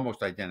same,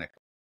 almost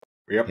identical.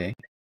 Yep. Okay.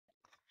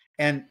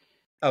 And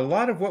a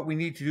lot of what we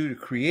need to do to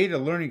create a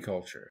learning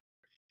culture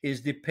is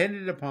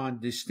dependent upon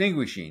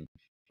distinguishing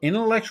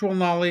intellectual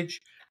knowledge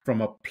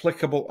from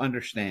applicable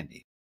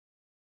understanding.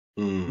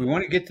 We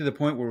want to get to the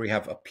point where we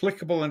have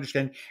applicable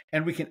understanding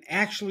and we can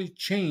actually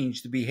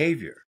change the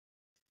behavior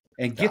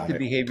and get the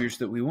behaviors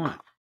that we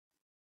want.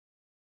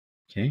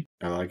 Okay.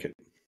 I like it.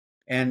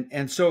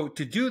 And so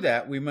to do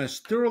that, we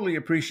must thoroughly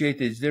appreciate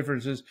these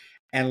differences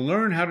and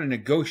learn how to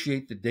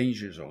negotiate the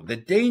danger zone. The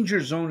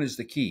danger zone is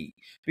the key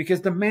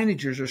because the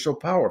managers are so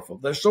powerful.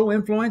 They're so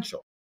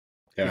influential.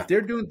 Yeah. If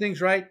they're doing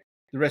things right,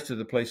 the rest of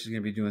the place is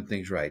going to be doing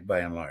things right by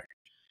and large.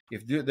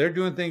 If they're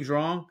doing things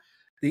wrong,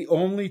 the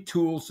only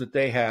tools that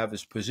they have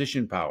is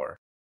position power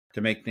to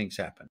make things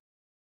happen.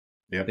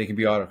 Yep. They can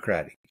be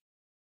autocratic.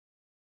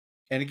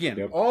 And again,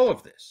 all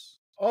of this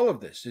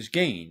is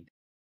gained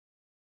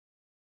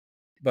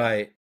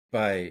by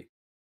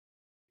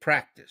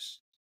practice,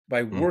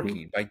 by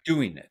working, by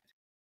doing it,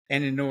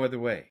 and in no other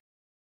way.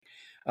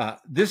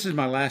 This is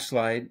my last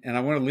slide, and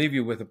I want to leave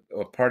you with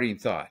a parting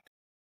thought.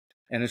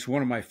 And it's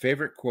one of my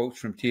favorite quotes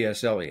from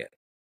T.S. Eliot.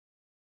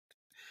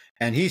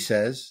 And he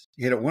says,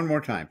 hit it one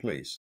more time,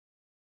 please.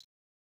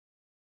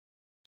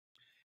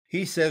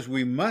 He says,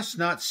 we must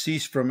not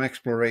cease from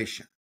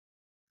exploration.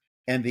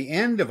 And the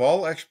end of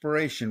all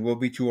exploration will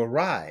be to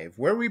arrive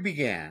where we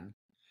began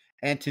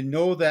and to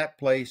know that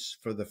place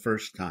for the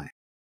first time.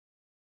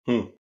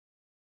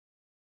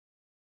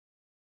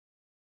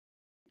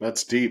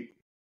 That's deep.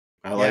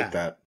 I like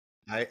that.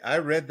 I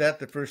read that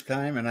the first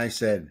time and I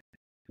said,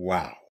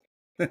 wow.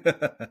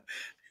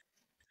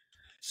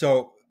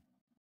 So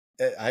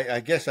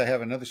I guess I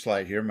have another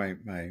slide here,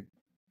 my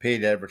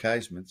paid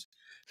advertisements.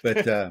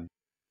 But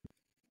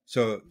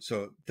so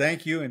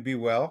thank you and be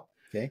well.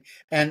 Okay.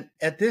 And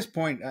at this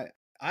point,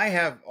 I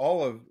have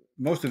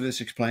most of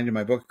this explained in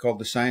my book called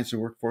The Science of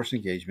Workforce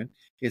Engagement.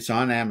 It's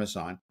on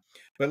Amazon.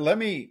 But let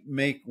me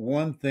make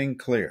one thing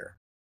clear.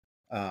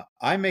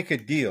 I make a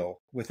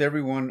deal with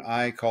everyone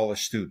I call a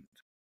student.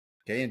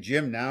 Okay. And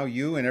Jim, now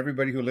you and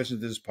everybody who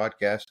listens to this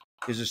podcast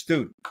is a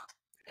student.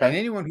 Okay. And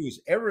anyone who is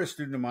ever a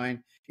student of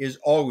mine is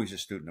always a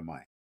student of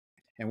mine.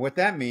 And what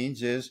that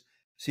means is,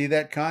 see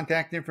that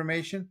contact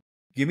information?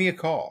 Give me a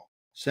call.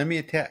 Send me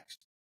a text.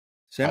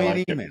 Send me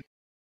an email.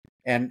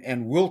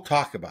 And we'll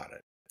talk about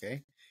it.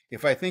 Okay.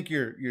 If I think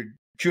you're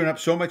chewing up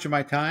so much of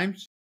my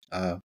times,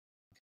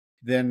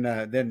 then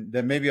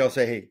maybe I'll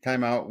say, hey,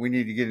 time out. We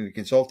need to get into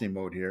consulting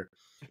mode here.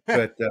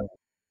 But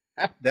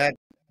that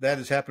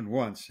has happened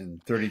once in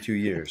 32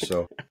 years.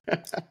 So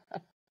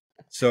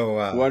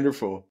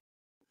wonderful.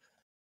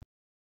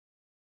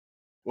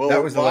 Well,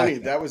 that was Lonnie,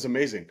 that was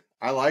amazing.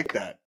 I like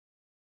that.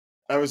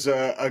 That was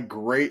a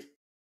great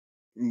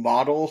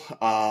model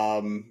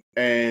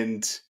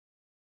and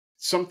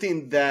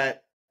something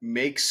that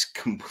makes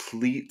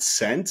complete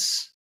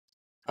sense.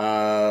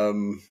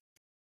 But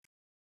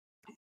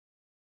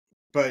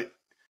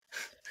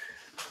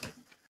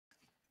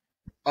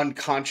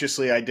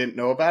unconsciously, I didn't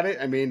know about it.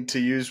 I mean, to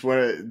use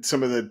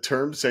some of the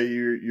terms that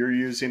you're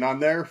using on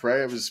there,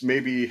 right? I was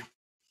maybe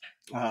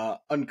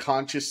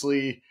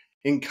unconsciously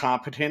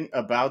incompetent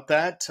about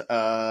that,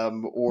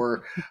 but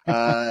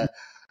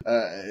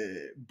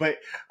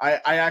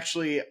I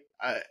actually,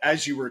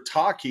 as you were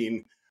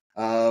talking,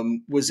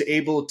 was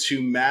able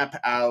to map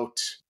out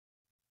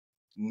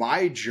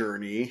my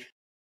journey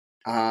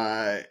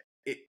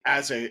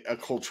as a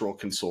cultural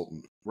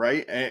consultant,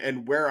 right?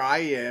 And where I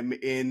am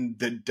in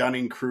the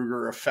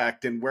Dunning-Kruger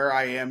effect, and where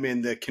I am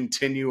in the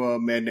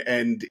continuum, and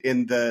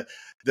in the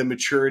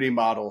maturity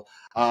model,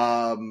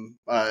 or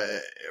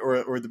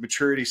the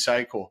maturity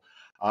cycle.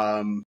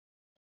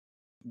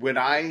 When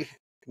I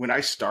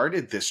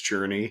started this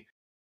journey,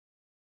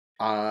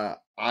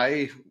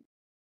 I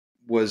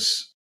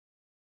was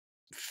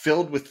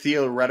filled with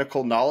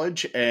theoretical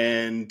knowledge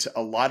and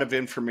a lot of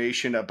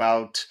information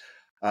about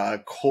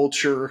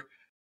culture,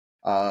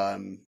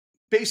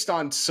 based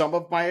on some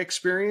of my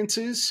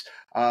experiences,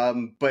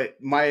 but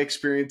my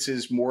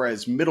experiences more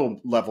as middle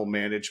level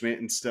management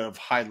instead of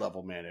high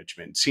level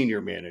management,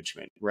 senior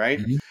management, right?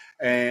 Mhm.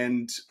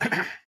 And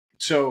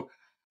so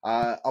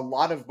a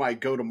lot of my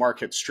go to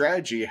market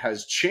strategy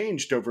has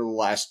changed over the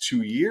last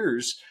 2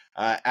 years,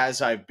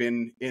 as I've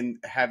been in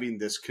having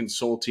this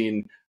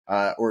consulting,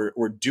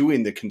 or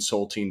doing the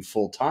consulting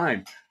full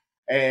time.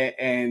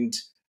 And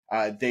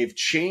they've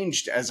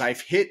changed as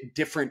I've hit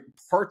different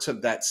parts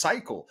of that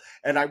cycle.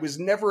 And I was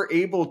never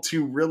able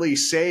to really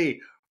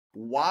say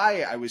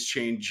why I was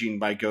changing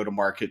my go to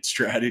market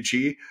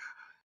strategy.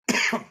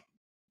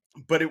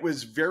 But it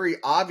was very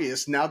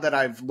obvious now that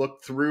I've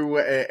looked through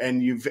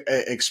and you've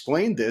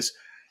explained this.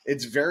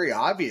 It's very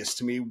obvious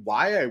to me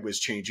why I was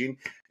changing.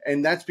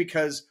 And that's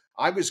because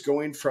I was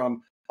going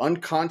from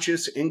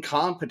unconscious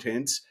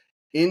incompetence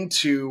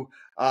into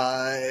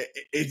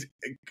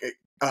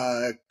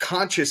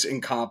conscious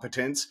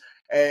incompetence.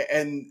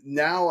 And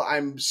now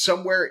I'm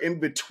somewhere in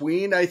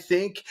between, I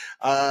think,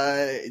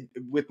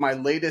 with my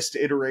latest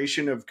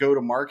iteration of go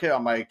to market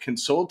on my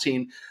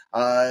consulting,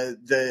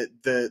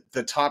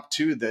 the top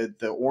two,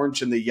 the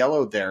orange and the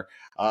yellow there.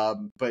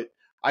 But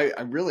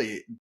I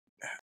really,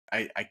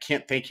 I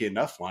can't thank you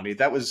enough, Lonnie.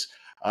 That was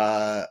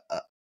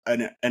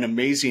an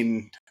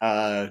amazing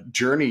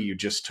journey you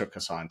just took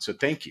us on. So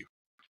thank you.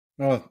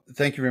 Well,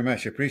 thank you very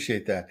much. I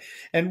appreciate that.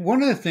 And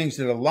one of the things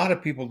that a lot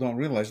of people don't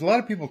realize, a lot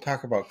of people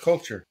talk about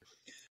culture,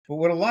 but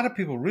what a lot of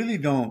people really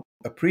don't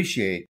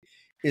appreciate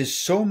is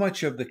so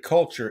much of the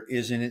culture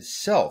is in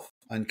itself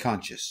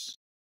unconscious.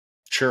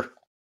 Sure.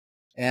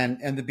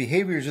 And the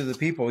behaviors of the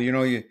people,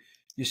 you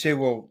say,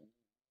 well,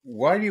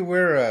 why do you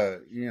wear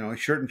a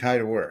shirt and tie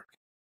to work?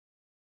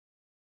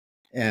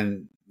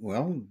 And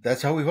well,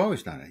 that's how we've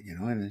always done it,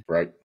 and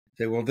Right.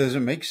 say, well, does it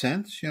make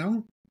sense,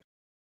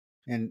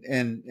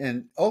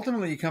 And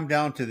ultimately you come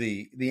down to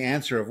the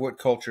answer of what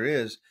culture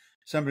is.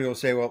 Somebody will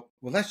say, well,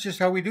 that's just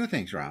how we do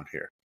things around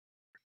here.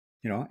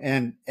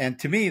 And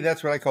to me,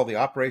 that's what I call the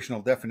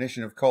operational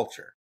definition of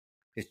culture.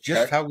 It's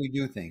just Okay. how we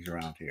do things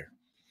around here.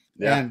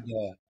 Yeah. And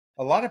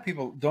a lot of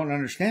people don't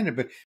understand it,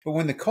 but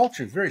when the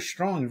culture is very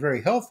strong and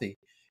very healthy,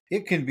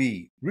 it can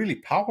be really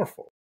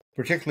powerful,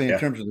 particularly in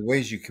terms of the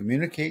ways you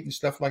communicate and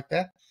stuff like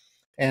that.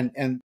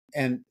 And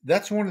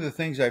that's one of the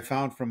things I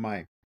found from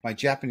my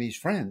Japanese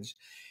friends,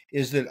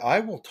 is that I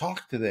will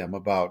talk to them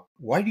about,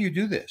 why do you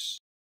do this?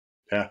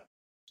 Yeah.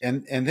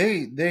 And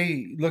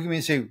they look at me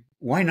and say,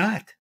 why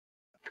not?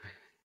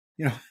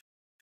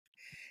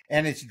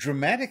 And it's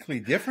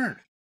dramatically different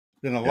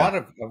than a lot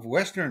of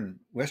Western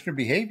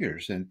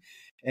behaviors.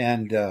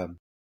 And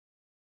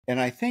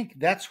I think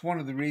that's one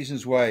of the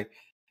reasons why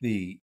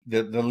the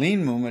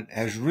lean movement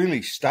has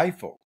really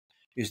stifled,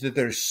 is that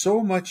there's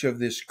so much of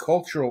this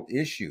cultural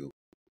issue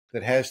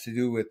that has to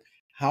do with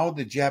how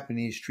the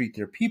Japanese treat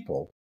their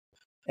people,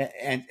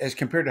 and as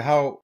compared to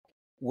how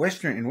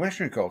in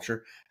Western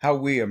culture, how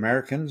we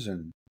Americans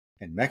and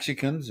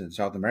Mexicans and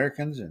South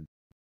Americans and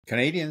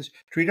Canadians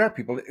treat our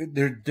people.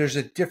 There's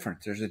a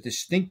difference. There's a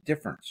distinct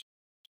difference.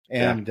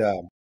 And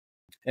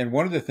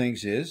one of the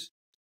things is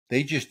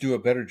they just do a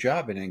better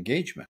job in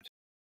engagement.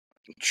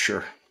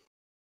 Sure.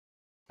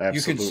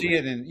 Absolutely. You can see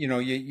it in,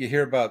 you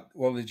hear about,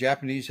 well, the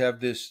Japanese have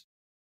this,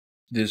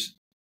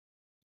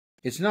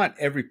 it's not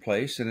every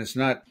place and it's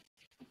not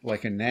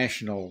like a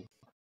national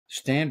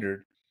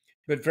standard,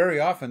 but very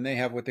often they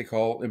have what they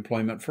call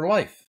employment for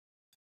life.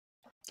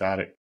 Got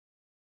it.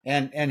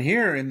 And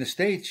here in the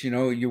States,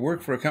 you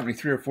work for a company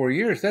 3 or 4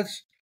 years.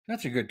 That's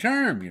a good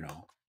term,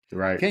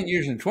 Right. 10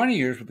 years and 20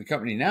 years with the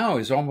company now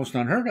is almost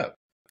unheard of.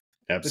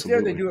 Absolutely.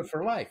 But there they do it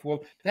for life.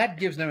 Well, that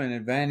gives them an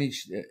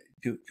advantage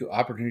to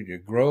opportunity to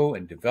grow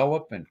and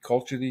develop and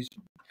culture these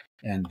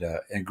and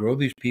grow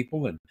these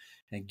people and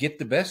get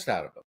the best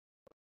out of them.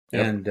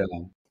 Yep. And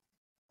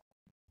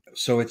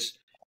so it's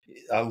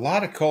a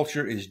lot of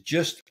culture is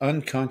just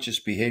unconscious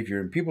behavior,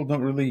 and people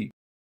don't really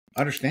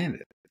understand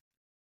it.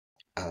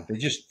 They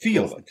just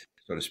feel it,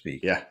 so to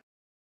speak. Yeah.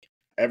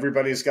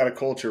 Everybody's got a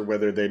culture,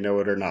 whether they know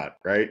it or not,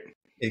 right?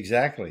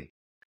 Exactly.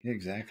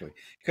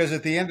 Because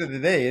at the end of the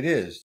day, it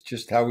is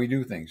just how we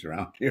do things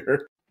around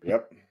here.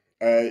 Yep.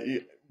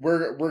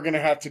 We're going to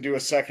have to do a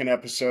second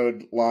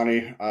episode,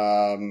 Lonnie.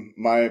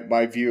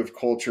 My view of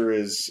culture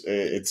is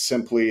it's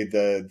simply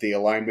the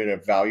alignment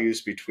of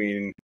values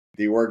between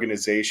the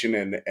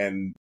organization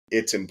and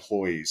its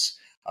employees.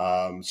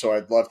 So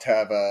I'd love to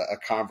have a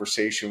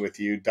conversation with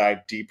you,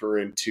 dive deeper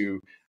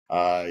into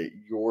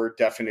your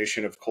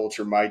definition of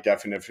culture, my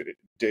definition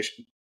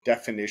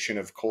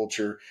of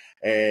culture,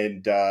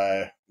 and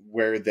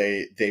where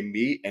they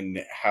meet and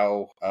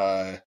how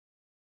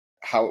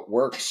it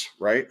works,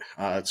 right?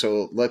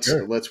 So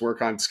Sure. let's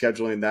work on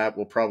scheduling that.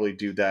 We'll probably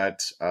do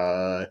that.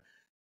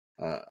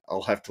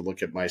 I'll have to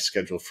look at my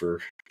schedule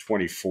for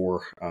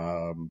 24,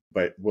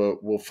 but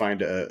we'll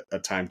find a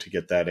time to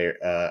get that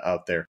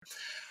out there.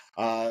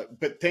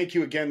 But thank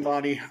you again,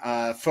 Lonnie.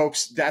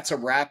 Folks, that's a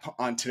wrap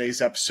on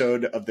today's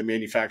episode of the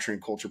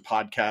Manufacturing Culture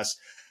Podcast.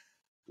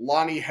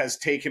 Lonnie has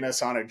taken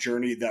us on a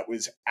journey that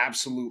was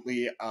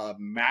absolutely a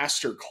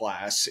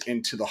masterclass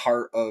into the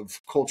heart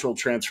of cultural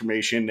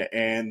transformation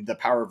and the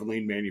power of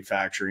lean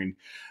manufacturing.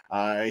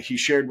 He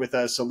shared with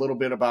us a little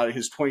bit about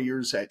his 20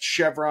 years at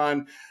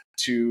Chevron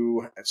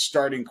to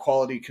starting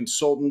quality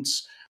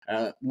consultants.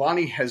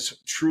 Lonnie has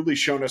truly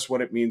shown us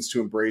what it means to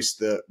embrace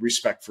the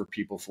respect for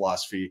people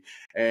philosophy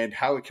and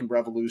how it can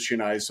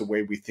revolutionize the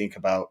way we think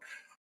about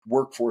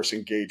workforce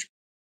engagement.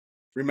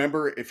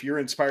 Remember, if you're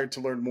inspired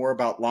to learn more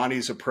about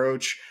Lonnie's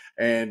approach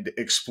and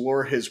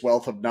explore his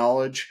wealth of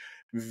knowledge,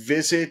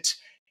 visit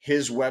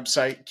his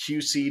website,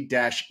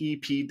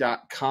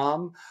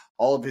 qc-ep.com.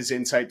 All of his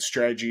insight,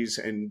 strategies,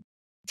 and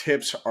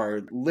tips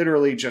are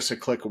literally just a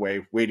click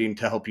away, waiting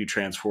to help you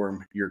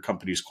transform your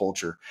company's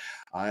culture.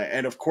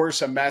 And of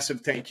course, a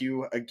massive thank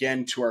you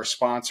again to our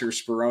sponsor,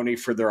 Spironi,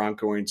 for their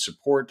ongoing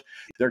support.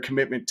 Their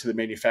commitment to the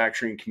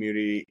manufacturing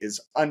community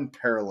is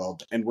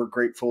unparalleled, and we're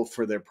grateful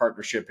for their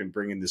partnership in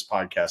bringing this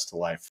podcast to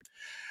life.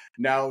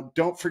 Now,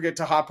 don't forget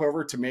to hop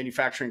over to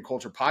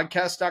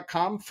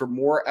manufacturingculturepodcast.com for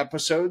more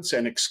episodes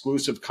and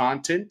exclusive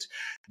content.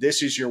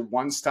 This is your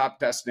one-stop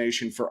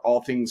destination for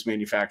all things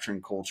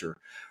manufacturing culture.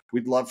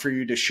 We'd love for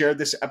you to share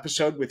this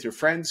episode with your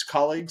friends,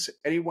 colleagues,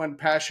 anyone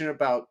passionate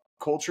about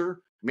culture,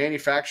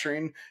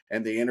 manufacturing,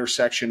 and the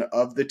intersection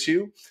of the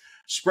two.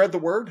 Spread the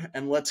word,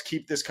 and let's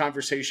keep this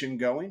conversation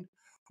going.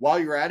 While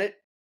you're at it,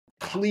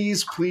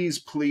 please, please,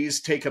 please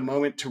take a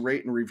moment to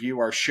rate and review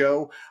our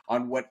show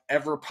on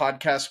whatever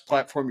podcast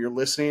platform you're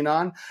listening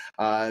on.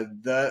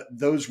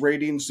 Those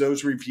ratings,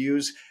 those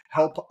reviews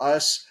help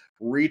us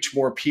reach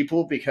more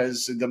people,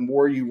 because the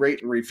more you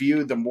rate and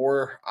review, the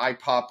more I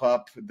pop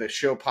up, the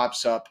show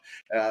pops up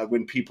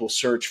when people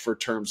search for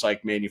terms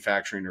like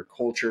manufacturing or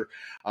culture.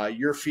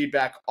 Your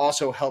feedback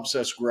also helps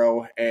us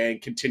grow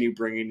and continue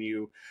bringing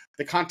you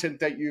the content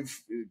that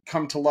you've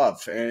come to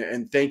love.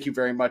 And thank you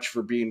very much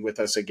for being with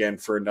us again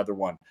for another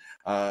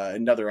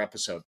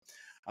episode.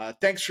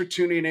 Thanks for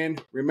tuning in.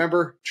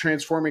 Remember,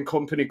 transforming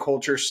company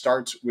culture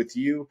starts with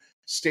you.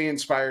 Stay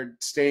inspired,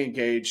 stay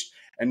engaged,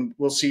 and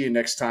we'll see you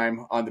next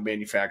time on the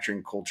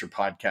Manufacturing Culture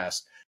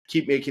Podcast.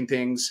 Keep making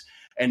things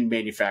and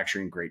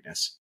manufacturing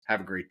greatness.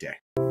 Have a great day.